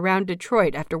America around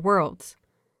Detroit after Worlds.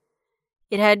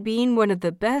 It had been one of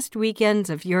the best weekends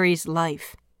of Yuri's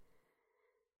life.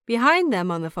 Behind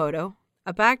them on the photo,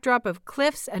 a backdrop of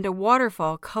cliffs and a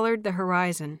waterfall colored the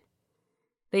horizon.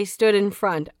 They stood in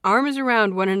front, arms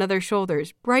around one another's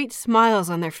shoulders, bright smiles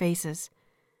on their faces.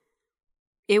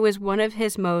 It was one of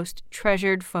his most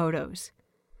treasured photos,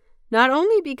 not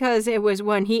only because it was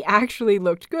one he actually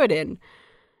looked good in,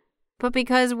 but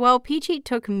because while Peachy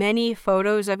took many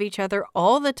photos of each other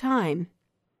all the time,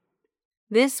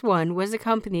 this one was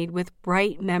accompanied with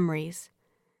bright memories,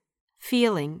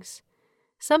 feelings,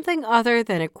 something other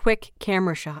than a quick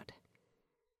camera shot.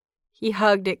 He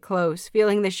hugged it close,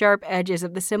 feeling the sharp edges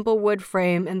of the simple wood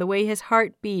frame and the way his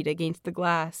heart beat against the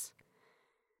glass.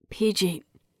 "Peachy,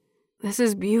 this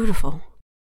is beautiful,"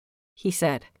 he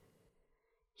said.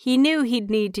 He knew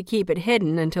he'd need to keep it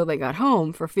hidden until they got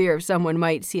home for fear of someone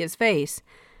might see his face,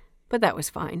 but that was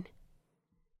fine.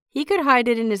 He could hide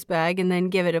it in his bag and then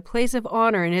give it a place of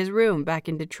honor in his room back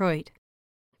in Detroit,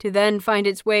 to then find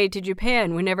its way to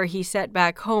Japan whenever he set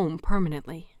back home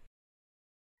permanently.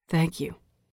 Thank you.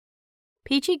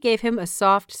 Peachy gave him a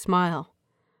soft smile.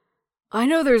 I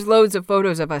know there's loads of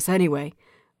photos of us anyway,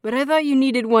 but I thought you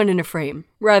needed one in a frame,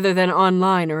 rather than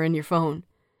online or in your phone.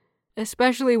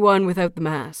 Especially one without the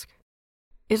mask.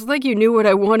 It's like you knew what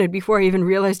I wanted before I even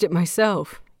realized it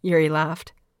myself, Yuri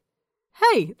laughed.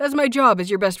 Hey, that's my job as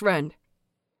your best friend.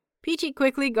 Peachy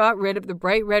quickly got rid of the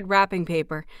bright red wrapping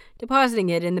paper, depositing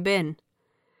it in the bin.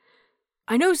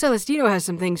 I know Celestino has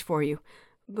some things for you,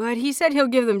 but he said he'll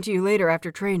give them to you later after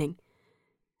training.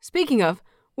 Speaking of,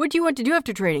 what do you want to do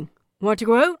after training? Want to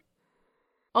go out?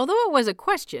 Although it was a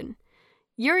question,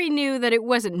 Yuri knew that it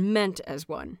wasn't meant as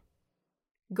one.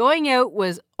 Going out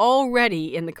was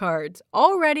already in the cards,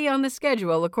 already on the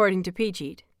schedule according to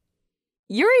Peachy.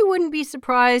 Yuri wouldn't be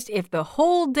surprised if the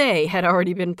whole day had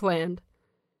already been planned.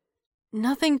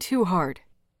 Nothing too hard,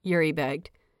 Yuri begged.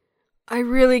 I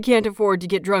really can't afford to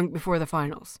get drunk before the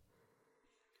finals.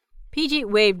 Peachy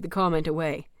waved the comment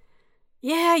away.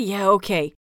 Yeah,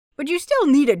 okay. But you still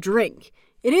need a drink.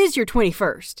 It is your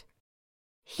 21st.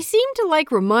 He seemed to like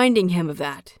reminding him of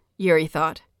that, Yuri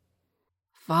thought.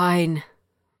 Fine,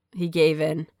 he gave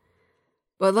in.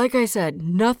 But like I said,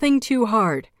 nothing too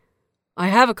hard. I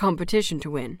have a competition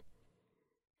to win.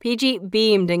 Peachy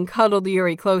beamed and cuddled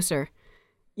Yuri closer.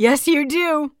 Yes, you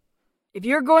do. If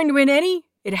you're going to win any,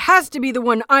 it has to be the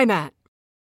one I'm at.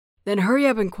 Then hurry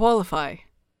up and qualify,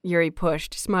 Yuri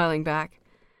pushed, smiling back.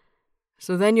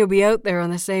 So then you'll be out there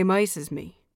on the same ice as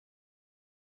me.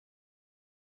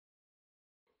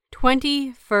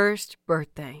 21st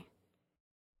birthday.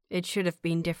 It should have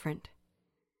been different.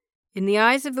 In the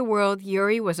eyes of the world,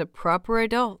 Yuri was a proper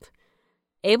adult,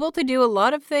 able to do a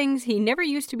lot of things he never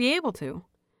used to be able to.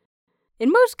 In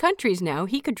most countries now,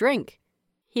 he could drink.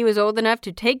 He was old enough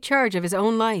to take charge of his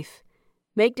own life,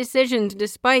 make decisions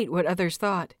despite what others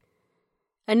thought.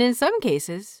 And in some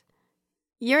cases,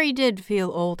 Yuri did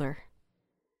feel older.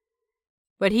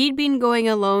 But he'd been going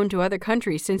alone to other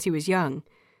countries since he was young,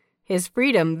 his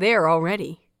freedom there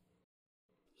already.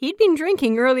 He'd been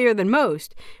drinking earlier than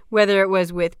most, whether it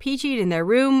was with Peachy in their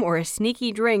room or a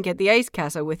sneaky drink at the ice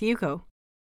castle with Yuko.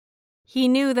 He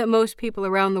knew that most people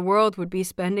around the world would be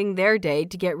spending their day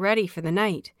to get ready for the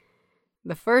night,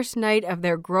 the first night of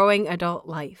their growing adult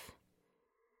life.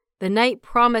 The night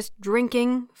promised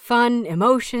drinking, fun,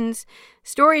 emotions,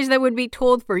 stories that would be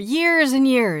told for years and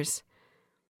years.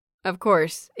 Of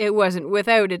course, it wasn't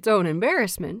without its own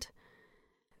embarrassment.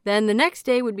 Then the next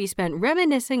day would be spent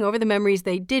reminiscing over the memories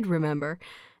they did remember,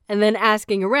 and then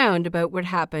asking around about what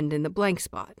happened in the blank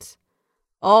spots,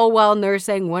 all while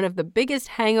nursing one of the biggest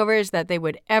hangovers that they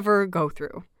would ever go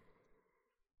through.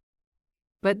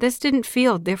 But this didn't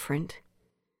feel different.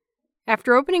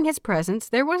 After opening his presents,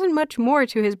 there wasn't much more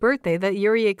to his birthday that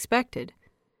Yuri expected.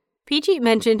 Peachy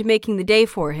mentioned making the day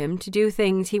for him to do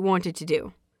things he wanted to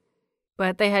do.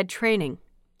 But they had training,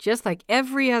 just like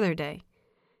every other day.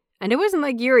 And it wasn't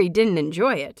like Yuri didn't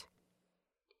enjoy it.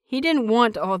 He didn't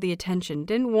want all the attention,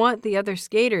 didn't want the other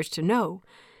skaters to know.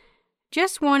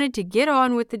 Just wanted to get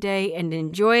on with the day and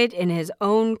enjoy it in his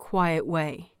own quiet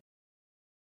way.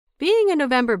 Being a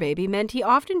November baby meant he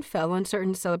often fell on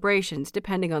certain celebrations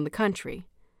depending on the country.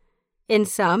 In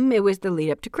some, it was the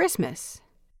lead up to Christmas,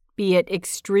 be it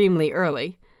extremely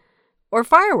early, or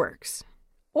fireworks,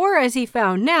 or as he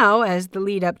found now as the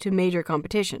lead up to major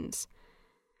competitions.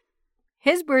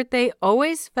 His birthday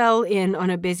always fell in on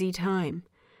a busy time,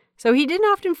 so he didn't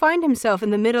often find himself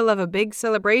in the middle of a big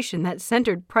celebration that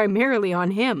centered primarily on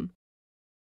him.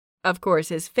 Of course,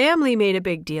 his family made a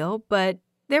big deal, but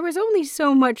there was only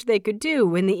so much they could do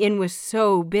when the inn was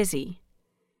so busy.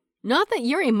 Not that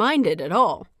Yuri minded at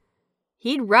all.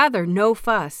 He'd rather no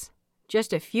fuss,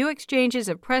 just a few exchanges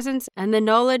of presents and the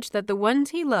knowledge that the ones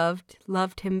he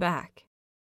loved him back.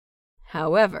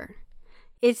 However,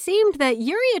 it seemed that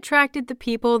Yuri attracted the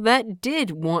people that did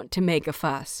want to make a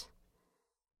fuss.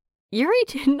 Yuri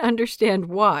didn't understand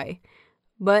why,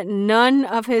 but none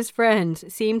of his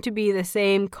friends seemed to be the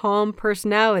same calm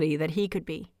personality that he could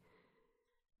be.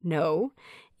 No,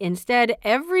 instead,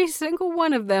 every single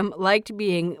one of them liked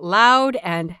being loud,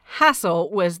 and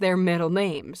Hassel was their middle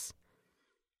names.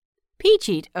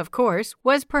 Peachy, of course,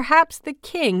 was perhaps the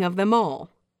king of them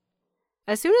all.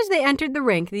 As soon as they entered the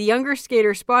rink, the younger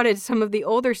skater spotted some of the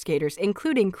older skaters,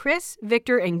 including Chris,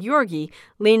 Victor, and Georgi,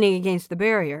 leaning against the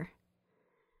barrier.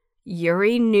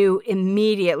 Yuri knew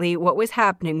immediately what was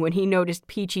happening when he noticed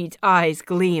Peachy's eyes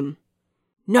gleam.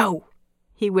 No,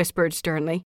 he whispered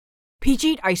sternly.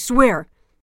 Peachit, I swear,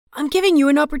 I'm giving you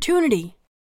an opportunity.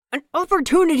 An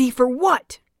opportunity for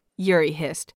what? Yuri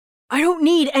hissed. I don't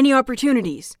need any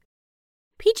opportunities.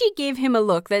 Peachit gave him a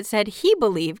look that said he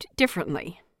believed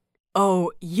differently.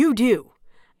 Oh, you do.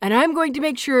 And I'm going to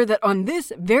make sure that on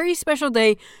this very special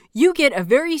day, you get a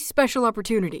very special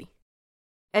opportunity.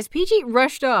 As Peachit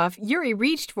rushed off, Yuri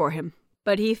reached for him,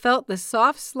 but he felt the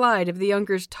soft slide of the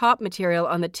younker's top material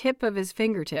on the tip of his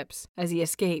fingertips as he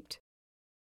escaped.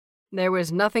 There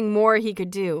was nothing more he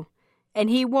could do, and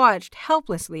he watched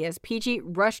helplessly as Peachit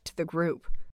rushed the group.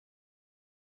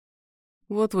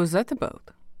 What was that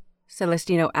about?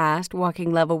 Celestino asked,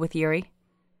 walking level with Yuri.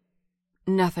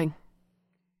 Nothing.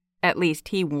 At least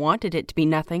he wanted it to be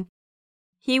nothing.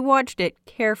 He watched it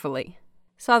carefully,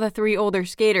 saw the 3 older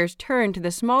skaters turn to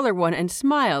the smaller one and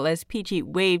smile as Peachit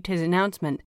waved his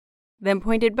announcement, then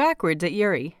pointed backwards at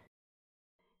Yuri.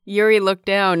 Yuri looked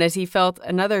down as he felt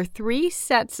another 3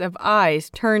 sets of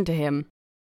eyes turn to him.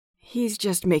 He's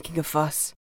just making a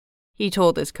fuss, he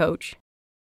told his coach.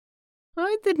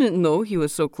 I didn't know he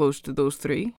was so close to those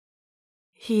 3.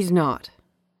 He's not,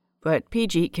 but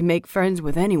Peachit can make friends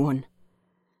with anyone.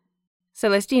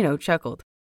 Celestino chuckled.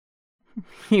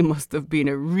 He must have been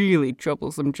a really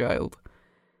troublesome child.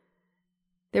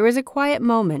 There was a quiet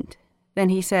moment. Then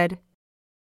he said,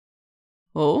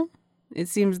 Oh, it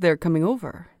seems they're coming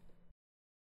over.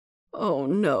 Oh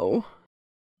no,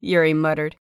 Yuri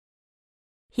muttered.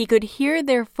 He could hear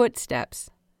their footsteps,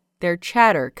 their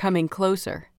chatter coming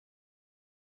closer.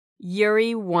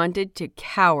 Yuri wanted to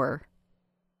cower.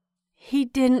 He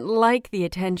didn't like the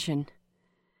attention.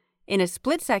 In a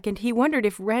split second, he wondered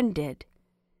if Ren did.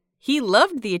 He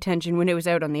loved the attention when it was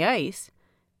out on the ice,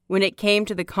 when it came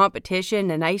to the competition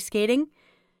and ice skating.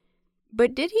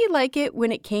 But did he like it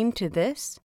when it came to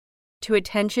this? To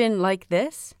attention like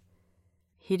this?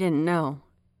 He didn't know.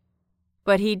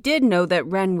 But he did know that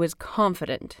Ren was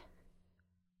confident.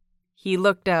 He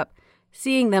looked up,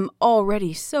 seeing them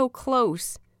already so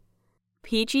close.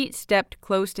 Peachit stepped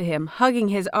close to him, hugging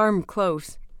his arm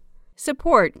close.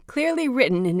 Support clearly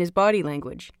written in his body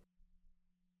language.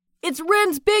 It's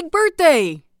Ren's big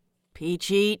birthday!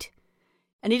 Peachit.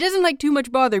 And he doesn't like too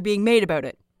much bother being made about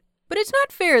it. But it's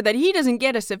not fair that he doesn't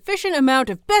get a sufficient amount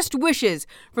of best wishes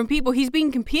from people he's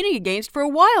been competing against for a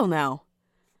while now.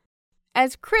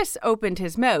 As Chris opened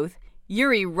his mouth,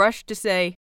 Yuri rushed to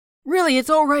say, Really, it's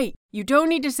all right. You don't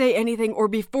need to say anything or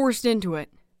be forced into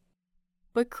it.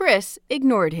 But Chris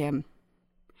ignored him.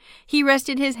 He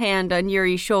rested his hand on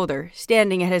Yuri's shoulder,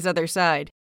 standing at his other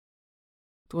side.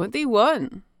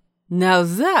 21. Now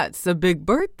that's a big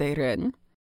birthday, Ren.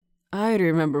 I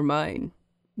remember mine.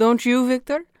 Don't you,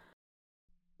 Victor?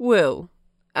 Well,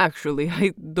 actually,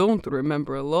 I don't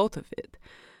remember a lot of it.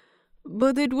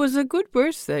 But it was a good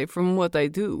birthday from what I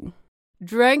do.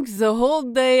 Drank the whole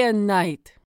day and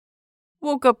night.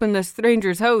 Woke up in a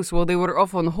stranger's house while they were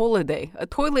off on holiday, a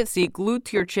toilet seat glued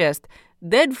to your chest,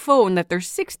 dead phone after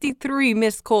 63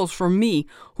 missed calls from me,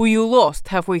 who you lost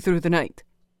halfway through the night.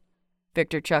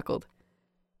 Victor chuckled.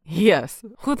 Yes,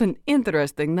 what an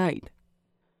interesting night.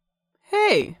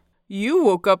 Hey, you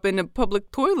woke up in a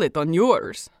public toilet on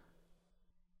yours.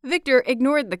 Victor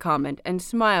ignored the comment and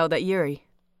smiled at Yuri.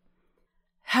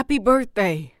 Happy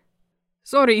birthday.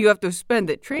 Sorry you have to spend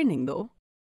it training, though.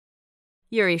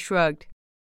 Yuri shrugged.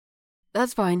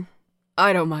 That's fine.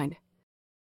 I don't mind.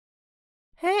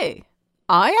 Hey,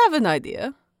 I have an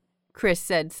idea, Chris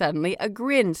said suddenly, a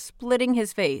grin splitting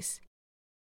his face.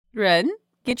 Ren,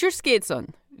 get your skates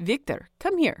on. Victor,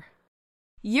 come here.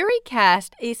 Yuri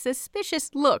cast a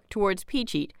suspicious look towards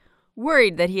Peachit,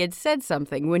 worried that he had said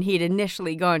something when he'd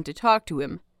initially gone to talk to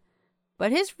him.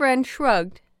 But his friend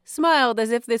shrugged, smiled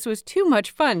as if this was too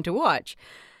much fun to watch,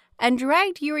 and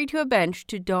dragged Yuri to a bench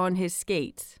to don his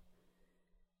skates.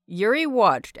 Yuri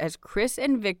watched as Chris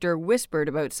and Victor whispered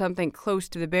about something close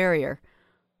to the barrier,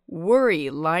 worry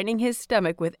lining his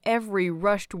stomach with every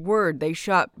rushed word they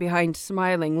shot behind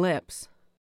smiling lips.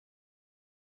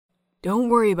 Don't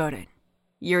worry about it,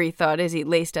 Yuri thought as he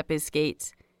laced up his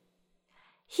skates.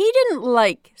 He didn't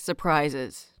like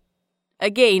surprises.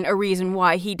 Again, a reason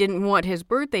why he didn't want his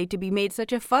birthday to be made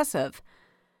such a fuss of.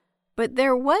 But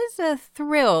there was a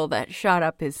thrill that shot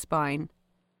up his spine.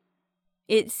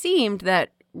 It seemed that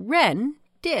Ren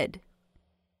did.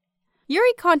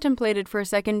 Yuri contemplated for a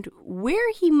second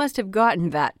where he must have gotten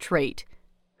that trait,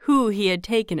 who he had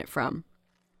taken it from.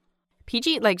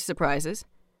 Peachit liked surprises,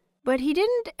 but he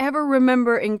didn't ever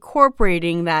remember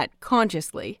incorporating that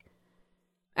consciously.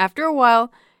 After a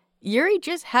while, Yuri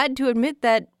just had to admit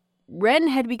that Ren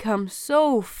had become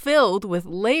so filled with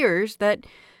layers that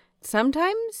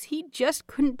sometimes he just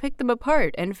couldn't pick them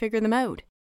apart and figure them out.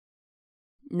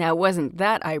 Now, wasn't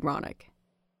that ironic?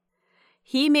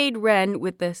 He made Ren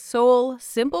with the sole,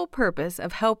 simple purpose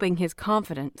of helping his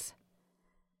confidence.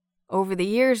 Over the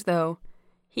years, though,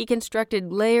 he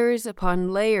constructed layers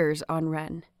upon layers on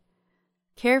Ren,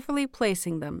 carefully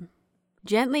placing them,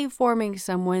 gently forming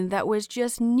someone that was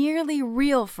just nearly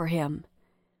real for him.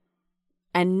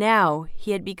 And now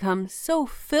he had become so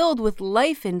filled with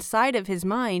life inside of his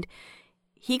mind,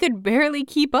 he could barely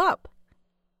keep up.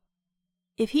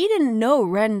 If he didn't know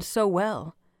Ren so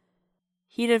well,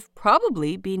 he'd have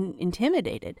probably been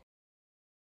intimidated.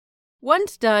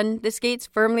 Once done, the skates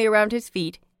firmly around his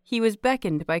feet, he was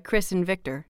beckoned by Chris and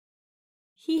Victor.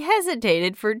 He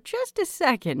hesitated for just a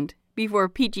second before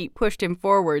Peachy pushed him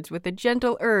forwards with a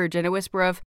gentle urge and a whisper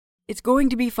of, "It's going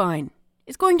to be fine.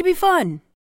 It's going to be fun."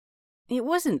 It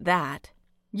wasn't that.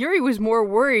 Yuri was more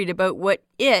worried about what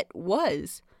it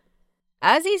was.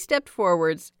 As he stepped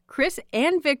forwards, Chris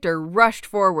and Victor rushed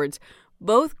forwards,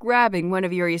 both grabbing one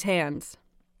of Yuri's hands.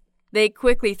 They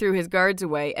quickly threw his guards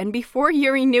away, and before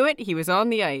Yuri knew it, he was on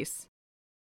the ice.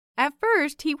 At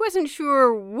first, he wasn't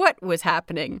sure what was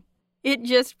happening. It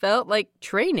just felt like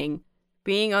training,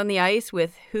 being on the ice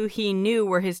with who he knew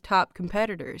were his top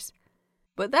competitors.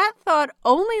 But that thought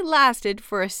only lasted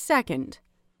for a second,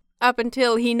 up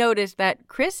until he noticed that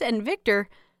Chris and Victor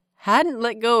hadn't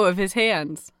let go of his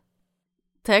hands.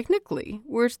 "Technically,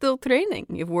 we're still training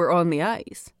if we're on the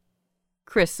ice,"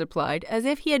 Chris supplied, as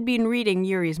if he had been reading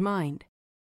Yuri's mind.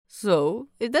 "So,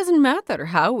 it doesn't matter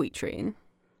how we train,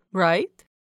 right?"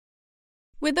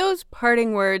 With those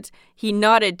parting words, he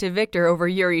nodded to Victor over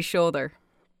Yuri's shoulder.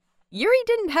 Yuri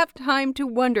didn't have time to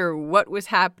wonder what was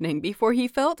happening before he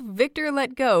felt Victor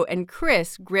let go and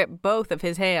Chris grip both of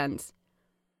his hands.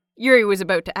 Yuri was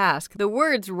about to ask, the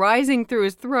words rising through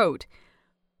his throat,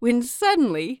 when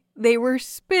suddenly they were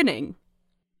spinning.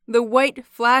 The white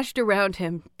flashed around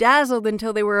him, dazzled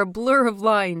until they were a blur of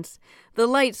lines, the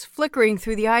lights flickering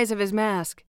through the eyes of his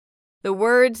mask. The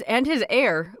words and his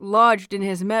air lodged in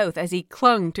his mouth as he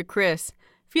clung to Chris,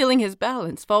 feeling his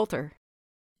balance falter.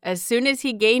 As soon as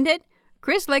he gained it,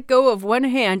 Chris let go of one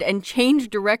hand and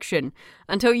changed direction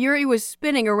until Yuri was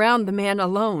spinning around the man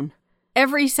alone.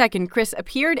 Every second, Chris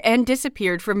appeared and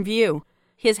disappeared from view,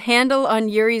 his handle on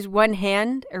Yuri's one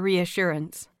hand a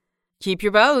reassurance. "Keep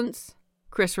your balance,"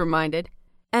 Chris reminded,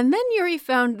 and then Yuri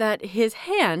found that his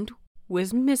hand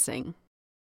was missing.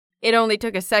 It only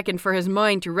took a second for his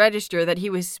mind to register that he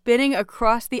was spinning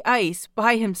across the ice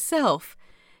by himself,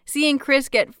 seeing Chris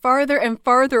get farther and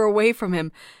farther away from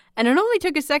him, and it only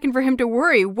took a second for him to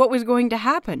worry what was going to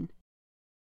happen.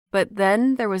 But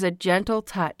then there was a gentle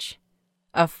touch,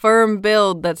 a firm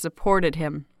build that supported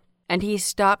him, and he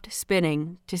stopped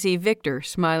spinning to see Victor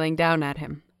smiling down at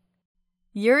him.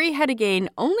 Yuri had to gain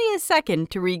only a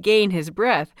second to regain his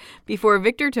breath before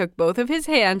Victor took both of his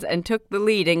hands and took the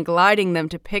lead in gliding them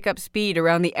to pick up speed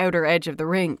around the outer edge of the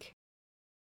rink.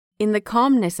 In the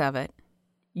calmness of it,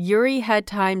 Yuri had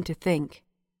time to think.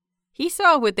 He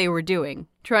saw what they were doing,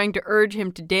 trying to urge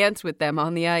him to dance with them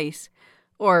on the ice.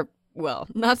 Or, well,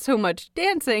 not so much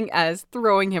dancing as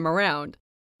throwing him around.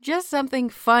 Just something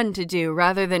fun to do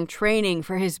rather than training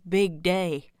for his big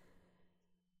day.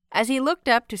 As he looked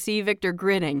up to see Victor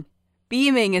grinning,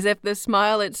 beaming as if the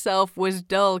smile itself was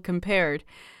dull compared,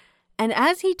 and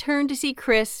as he turned to see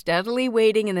Chris steadily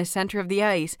waiting in the center of the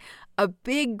ice, a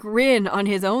big grin on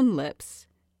his own lips,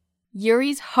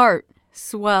 Yuri's heart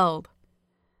swelled.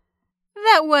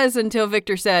 That was until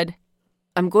Victor said,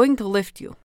 "I'm going to lift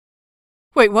you."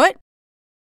 "Wait, what?"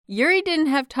 Yuri didn't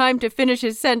have time to finish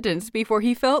his sentence before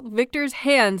he felt Victor's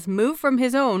hands move from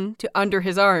his own to under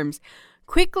his arms,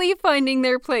 quickly finding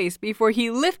their place before he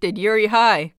lifted Yuri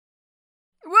high.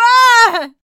 "Wah!"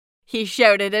 he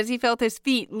shouted as he felt his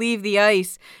feet leave the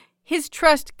ice, his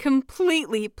trust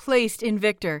completely placed in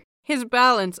Victor, his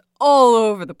balance all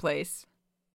over the place.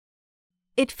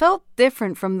 It felt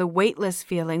different from the weightless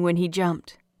feeling when he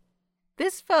jumped.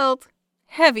 This felt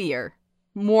heavier,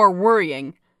 more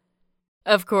worrying.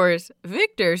 Of course,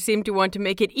 Victor seemed to want to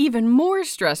make it even more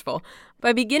stressful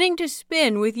by beginning to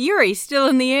spin with Yuri still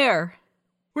in the air.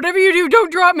 "Whatever you do,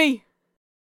 don't drop me!"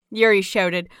 Yuri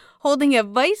shouted, holding a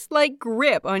vice-like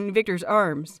grip on Victor's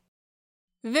arms.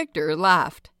 Victor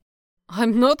laughed.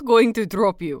 "I'm not going to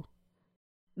drop you."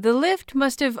 The lift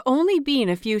must have only been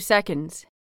a few seconds,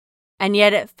 and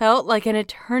yet it felt like an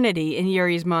eternity in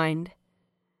Yuri's mind.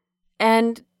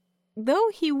 And though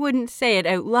he wouldn't say it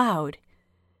out loud,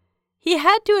 he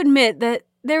had to admit that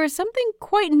there was something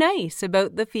quite nice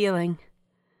about the feeling,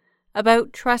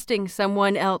 about trusting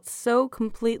someone else so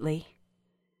completely,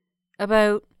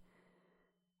 about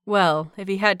Well, if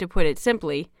he had to put it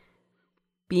simply,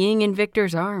 being in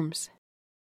Victor's arms.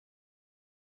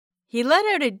 He let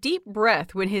out a deep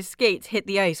breath when his skates hit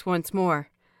the ice once more,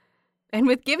 and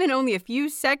with given only a few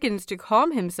seconds to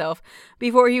calm himself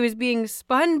before he was being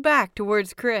spun back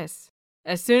towards Chris.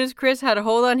 As soon as Chris had a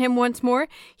hold on him once more,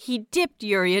 he dipped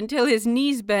Yuri until his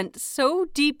knees bent so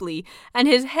deeply and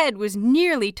his head was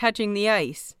nearly touching the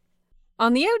ice.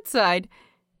 On the outside,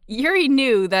 Yuri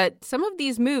knew that some of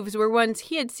these moves were ones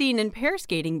he had seen in pair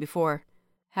skating before.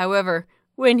 However,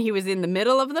 when he was in the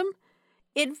middle of them,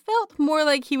 it felt more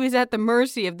like he was at the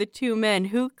mercy of the two men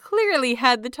who clearly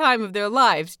had the time of their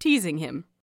lives teasing him.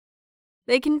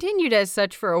 They continued as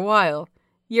such for a while,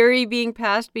 Yuri being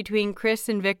passed between Chris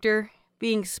and Victor,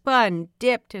 being spun,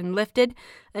 dipped, and lifted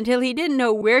until he didn't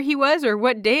know where he was or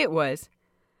what day it was.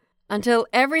 Until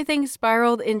everything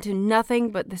spiraled into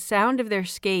nothing but the sound of their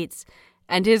skates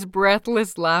and his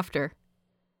breathless laughter.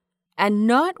 And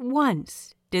not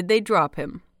once did they drop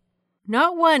him.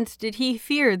 Not once did he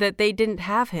fear that they didn't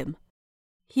have him.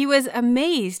 He was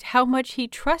amazed how much he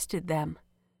trusted them.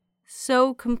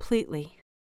 So completely.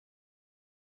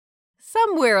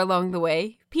 Somewhere along the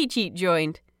way, Peachit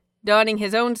joined, donning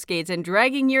his own skates and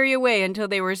dragging Yuri away until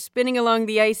they were spinning along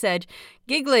the ice edge,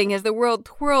 giggling as the world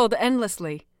twirled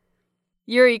endlessly.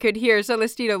 Yuri could hear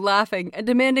Celestino laughing and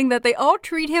demanding that they all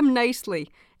treat him nicely,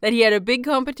 that he had a big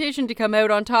competition to come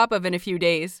out on top of in a few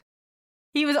days.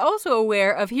 He was also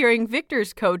aware of hearing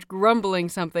Victor's coach grumbling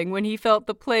something when he felt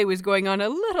the play was going on a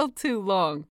little too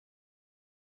long.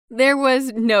 There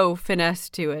was no finesse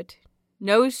to it,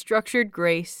 no structured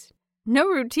grace, no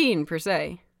routine per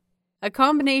se. A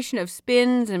combination of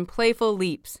spins and playful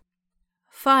leaps.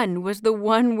 Fun was the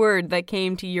one word that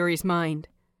came to Yuri's mind.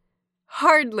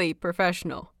 Hardly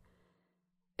professional.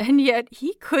 And yet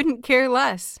he couldn't care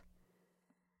less.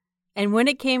 And when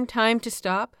it came time to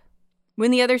stop, when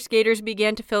the other skaters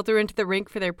began to filter into the rink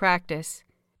for their practice,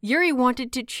 Yuri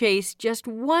wanted to chase just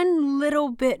one little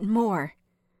bit more.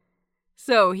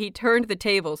 So he turned the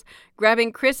tables,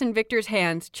 grabbing Chris and Victor's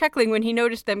hands, chuckling when he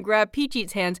noticed them grab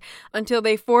Peachit's hands until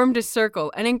they formed a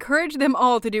circle, and encouraged them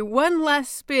all to do one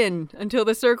last spin until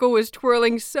the circle was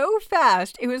twirling so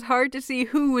fast it was hard to see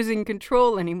who was in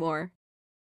control anymore.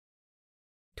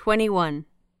 21.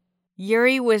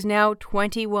 Yuri was now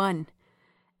 21.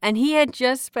 And he had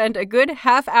just spent a good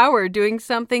half hour doing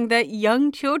something that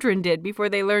young children did before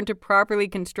they learned to properly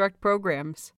construct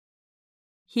programs.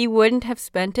 He wouldn't have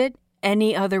spent it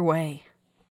any other way.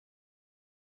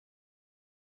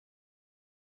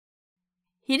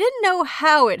 He didn't know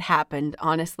how it happened,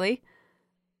 honestly,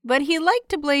 but he liked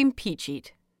to blame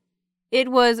Peachit. It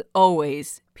was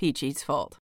always Peachit's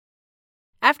fault.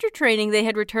 After training, they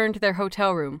had returned to their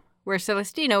hotel room, where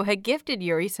Celestino had gifted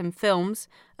Yuri some films,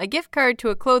 a gift card to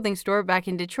a clothing store back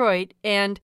in Detroit,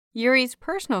 and Yuri's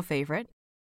personal favorite,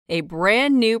 a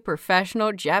brand new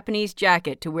professional Japanese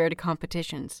jacket to wear to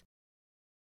competitions.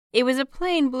 It was a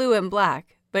plain blue and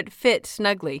black, but fit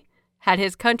snugly, had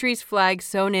his country's flag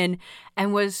sewn in,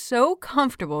 and was so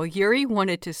comfortable Yuri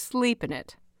wanted to sleep in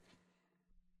it.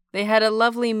 They had a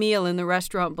lovely meal in the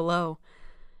restaurant below.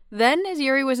 Then, as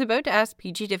Yuri was about to ask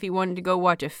Peachit if he wanted to go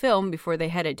watch a film before they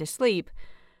headed to sleep,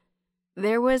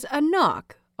 there was a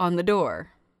knock on the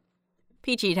door.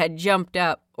 Peachit had jumped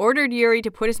up, ordered Yuri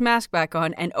to put his mask back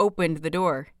on, and opened the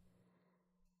door.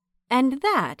 And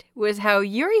that was how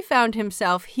Yuri found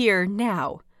himself here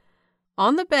now,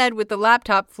 on the bed with the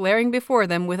laptop flaring before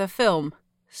them with a film,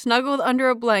 snuggled under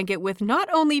a blanket with not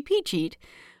only Peachit,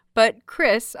 but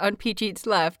Chris on Peachit's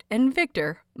left and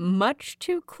Victor much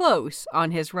too close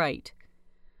on his right.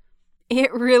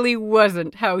 It really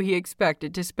wasn't how he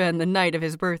expected to spend the night of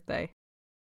his birthday.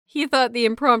 He thought the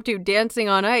impromptu dancing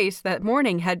on ice that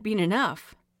morning had been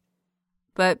enough.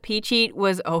 But Peachit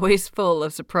was always full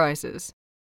of surprises.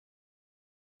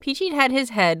 Peachit had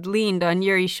his head leaned on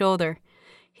Yuri's shoulder,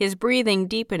 his breathing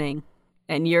deepening,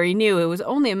 and Yuri knew it was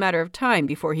only a matter of time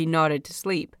before he nodded to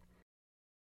sleep.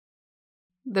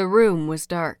 The room was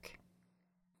dark.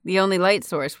 The only light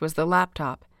source was the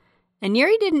laptop, and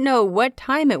Yuri didn't know what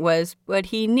time it was, but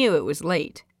he knew it was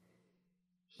late.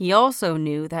 He also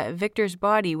knew that Victor's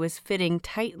body was fitting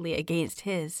tightly against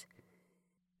his,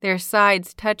 their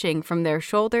sides touching from their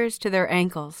shoulders to their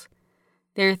ankles,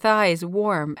 their thighs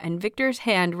warm and Victor's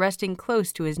hand resting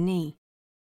close to his knee.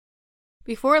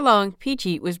 Before long,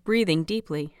 Peachit was breathing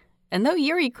deeply, and though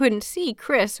Yuri couldn't see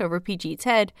Chris over Peachit's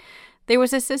head, there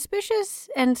was a suspicious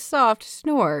and soft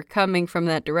snore coming from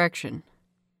that direction.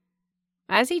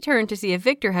 As he turned to see if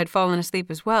Victor had fallen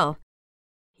asleep as well,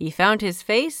 he found his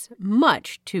face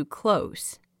much too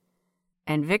close.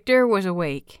 And Victor was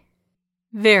awake.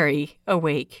 Very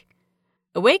awake.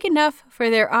 awake enough for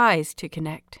their eyes to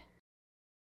connect.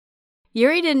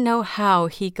 Yuri didn't know how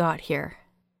he got here,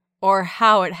 or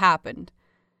how it happened,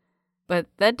 but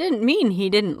that didn't mean he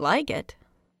didn't like it.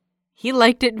 He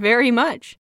liked it very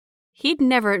much. He'd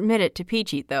never admit it to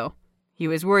Peachit, though. He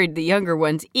was worried the younger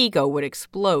one's ego would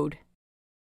explode.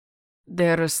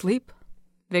 "They're asleep?"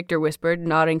 Victor whispered,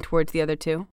 nodding towards the other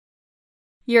two.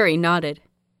 Yuri nodded.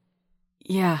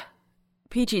 "Yeah,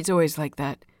 Peachit's always like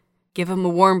that. Give him a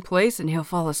warm place and he'll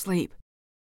fall asleep.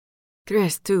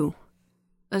 Chris, too.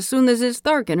 As soon as it's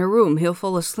dark in a room, he'll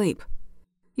fall asleep.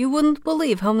 You wouldn't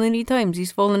believe how many times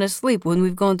he's fallen asleep when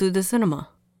we've gone to the cinema."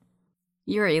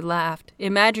 Yuri laughed,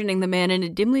 imagining the man in a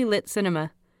dimly lit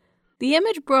cinema. The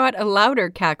image brought a louder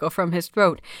cackle from his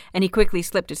throat, and he quickly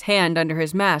slipped his hand under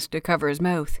his mask to cover his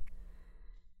mouth.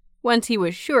 Once he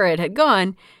was sure it had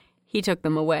gone, he took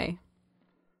them away.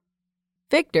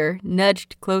 Victor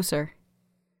nudged closer.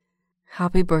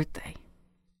 "Happy birthday."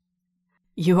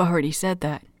 "You already said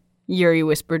that," Yuri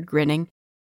whispered, grinning.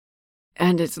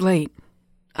 "And it's late.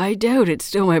 I doubt it's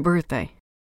still my birthday."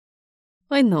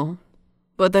 "I know,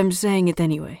 but I'm saying it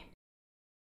anyway."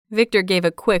 Victor gave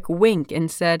a quick wink and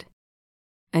said,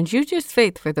 "And you just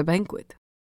wait for the banquet.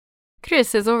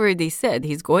 Chris has already said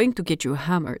he's going to get you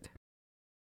hammered."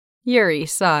 Yuri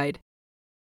sighed.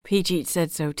 "Peachit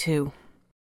said so too."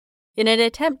 In an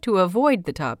attempt to avoid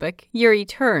the topic, Yuri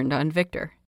turned on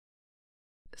Victor.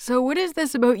 "So what is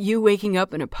this about you waking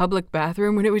up in a public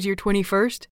bathroom when it was your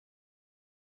 21st?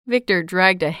 Victor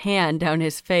dragged a hand down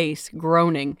his face,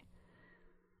 groaning.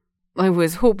 "I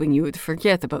was hoping you would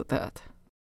forget about that."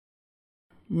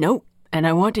 "Nope, and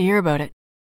I want to hear about it."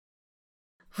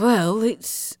 "Well,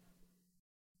 it's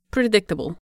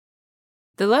predictable.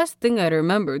 The last thing I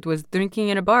remembered was drinking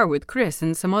in a bar with Chris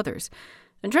and some others,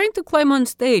 and trying to climb on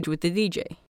stage with the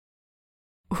DJ.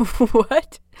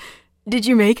 "What? Did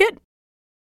you make it?"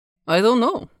 "I don't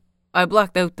know. I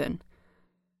blacked out then.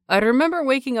 I remember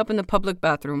waking up in the public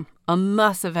bathroom, a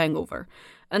massive hangover,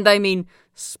 and I mean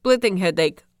splitting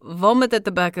headache, vomit at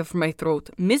the back of my throat,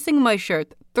 missing my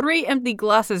shirt, 3 empty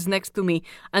glasses next to me,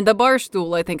 and a bar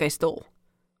stool I think I stole.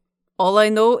 All I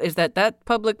know is that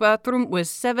public bathroom was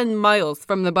 7 miles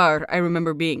from the bar I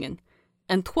remember being in,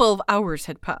 and 12 hours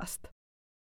had passed."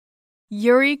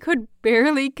 Yuri could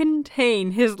barely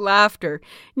contain his laughter,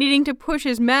 needing to push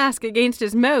his mask against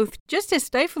his mouth just to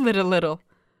stifle it a little.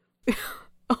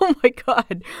 Oh my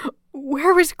God,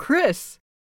 where was Chris?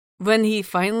 When he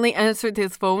finally answered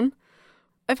his phone,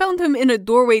 I found him in a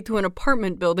doorway to an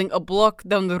apartment building a block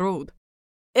down the road.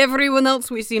 Everyone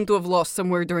else we seem to have lost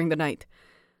somewhere during the night.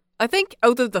 I think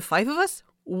out of the 5 of us,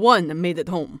 1 made it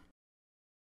home.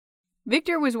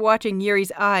 Victor was watching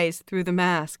Yuri's eyes through the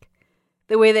mask,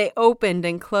 the way they opened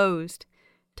and closed,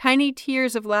 tiny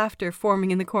tears of laughter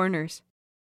forming in the corners.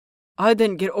 "I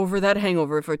didn't get over that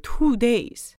hangover for 2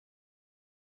 days.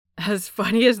 As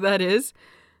funny as that is,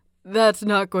 that's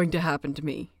not going to happen to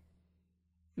me."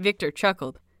 Victor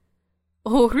chuckled.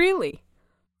 "Oh, really?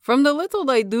 From the little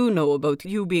I do know about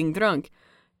you being drunk,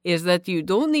 is that you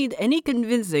don't need any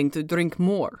convincing to drink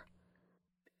more.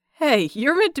 Hey,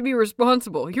 you're meant to be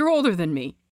responsible. You're older than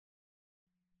me.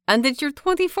 And it's your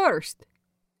 21st.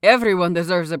 Everyone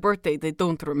deserves a birthday they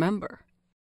don't remember."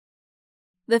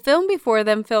 The film before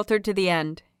them filtered to the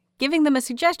end, giving them a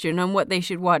suggestion on what they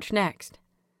should watch next.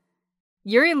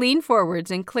 Yuri leaned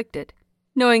forwards and clicked it,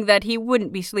 knowing that he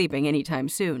wouldn't be sleeping anytime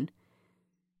soon.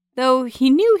 Though he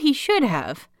knew he should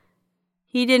have.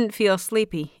 He didn't feel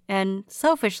sleepy, and,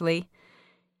 selfishly,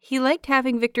 he liked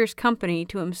having Victor's company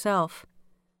to himself,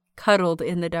 cuddled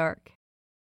in the dark.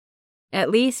 At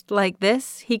least, like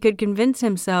this, he could convince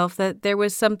himself that there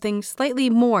was something slightly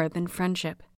more than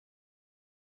friendship.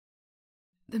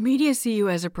 "The media see you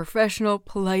as a professional,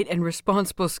 polite, and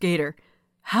responsible skater.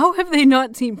 How have they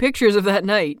not seen pictures of that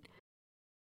night?"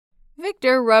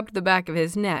 Victor rubbed the back of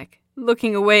his neck,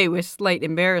 looking away with slight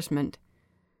embarrassment.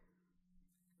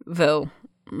 "Well,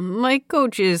 my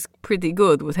coach is pretty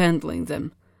good with handling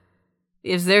them.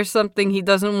 If there's something he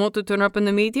doesn't want to turn up in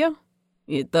the media,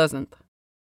 it doesn't."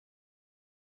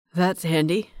 "That's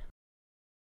handy."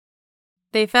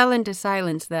 They fell into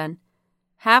silence then,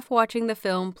 half watching the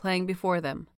film playing before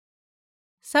them.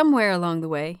 Somewhere along the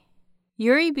way,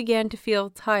 Yuri began to feel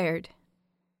tired,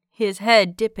 his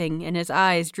head dipping and his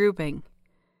eyes drooping.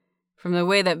 From the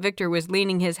way that Victor was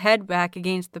leaning his head back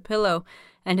against the pillow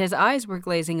and his eyes were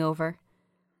glazing over,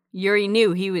 Yuri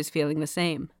knew he was feeling the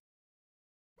same.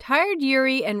 Tired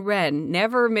Yuri and Ren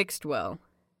never mixed well,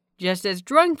 just as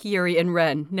drunk Yuri and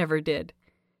Ren never did.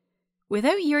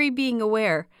 Without Yuri being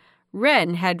aware,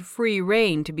 Ren had free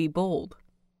rein to be bold.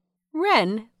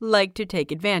 Ren liked to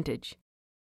take advantage.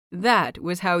 That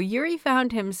was how Yuri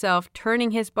found himself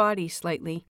turning his body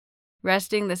slightly,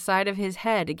 resting the side of his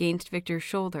head against Victor's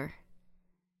shoulder.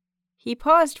 He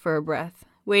paused for a breath,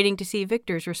 waiting to see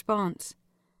Victor's response.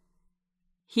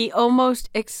 He almost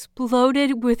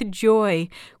exploded with joy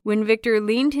when Victor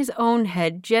leaned his own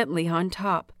head gently on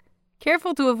top,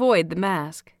 careful to avoid the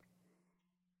mask.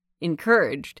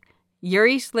 Encouraged,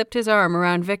 Yuri slipped his arm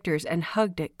around Victor's and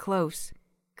hugged it close,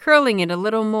 curling it a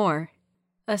little more,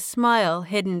 a smile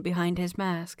hidden behind his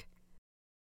mask.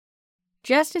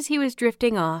 Just as he was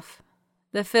drifting off,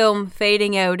 the film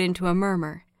fading out into a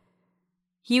murmur,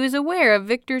 he was aware of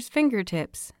Victor's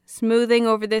fingertips smoothing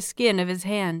over the skin of his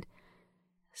hand,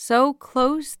 so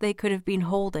close they could have been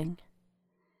holding.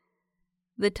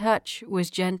 The touch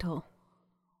was gentle,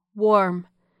 warm,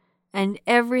 and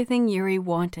everything Yuri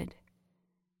wanted.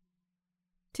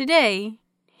 Today,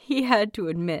 he had to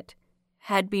admit,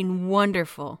 had been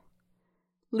wonderful,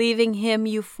 leaving him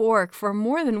euphoric for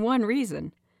more than one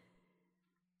reason.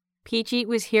 Peach-Eat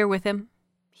was here with him.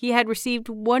 He had received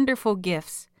wonderful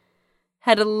gifts,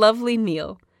 had a lovely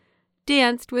meal,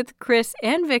 danced with Chris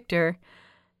and Victor,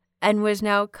 and was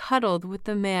now cuddled with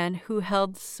the man who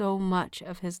held so much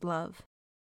of his love.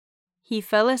 He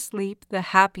fell asleep the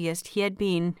happiest he had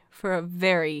been for a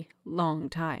very long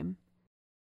time.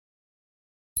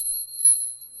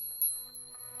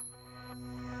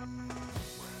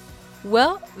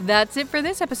 Well, that's it for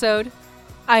this episode.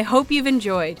 I hope you've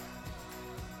enjoyed.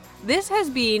 This has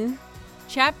been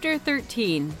Chapter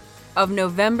 13 of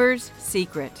November's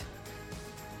Secret.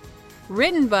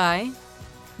 Written by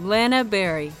Lana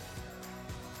Berry.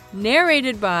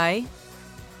 Narrated by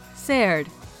Saird.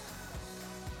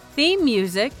 Theme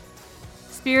music,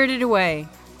 Spirited Away.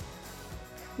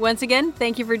 Once again,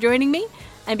 thank you for joining me,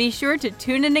 and be sure to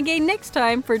tune in again next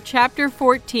time for Chapter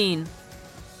 14.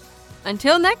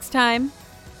 Until next time,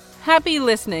 happy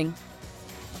listening.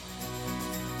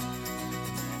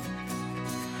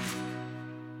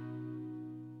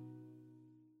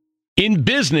 In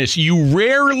business, you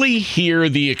rarely hear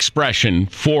the expression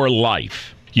 "for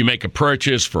life." You make a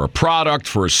purchase for a product,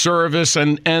 for a service,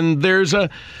 and there's a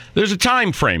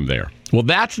time frame there. Well,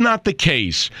 that's not the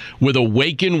case with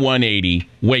Awaken 180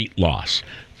 weight loss.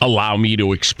 Allow me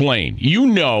to explain. You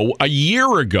know, a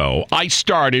year ago, I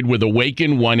started with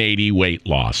Awaken 180 weight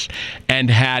loss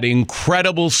and had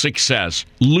incredible success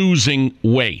losing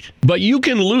weight. But you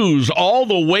can lose all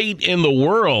the weight in the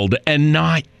world and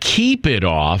not keep it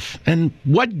off. And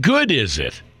what good is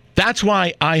it? That's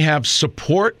why I have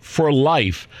support for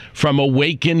life from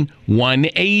Awaken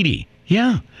 180.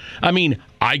 Yeah. I mean,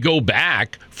 I go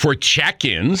back for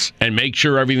check-ins and make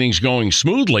sure everything's going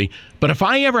smoothly. But if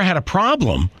I ever had a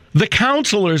problem, the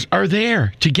counselors are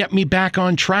there to get me back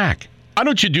on track. Why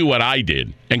don't you do what I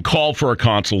did and call for a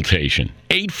consultation?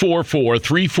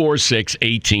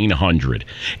 844-346-1800.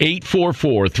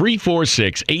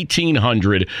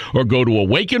 844-346-1800 or go to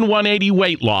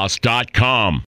awaken180weightloss.com.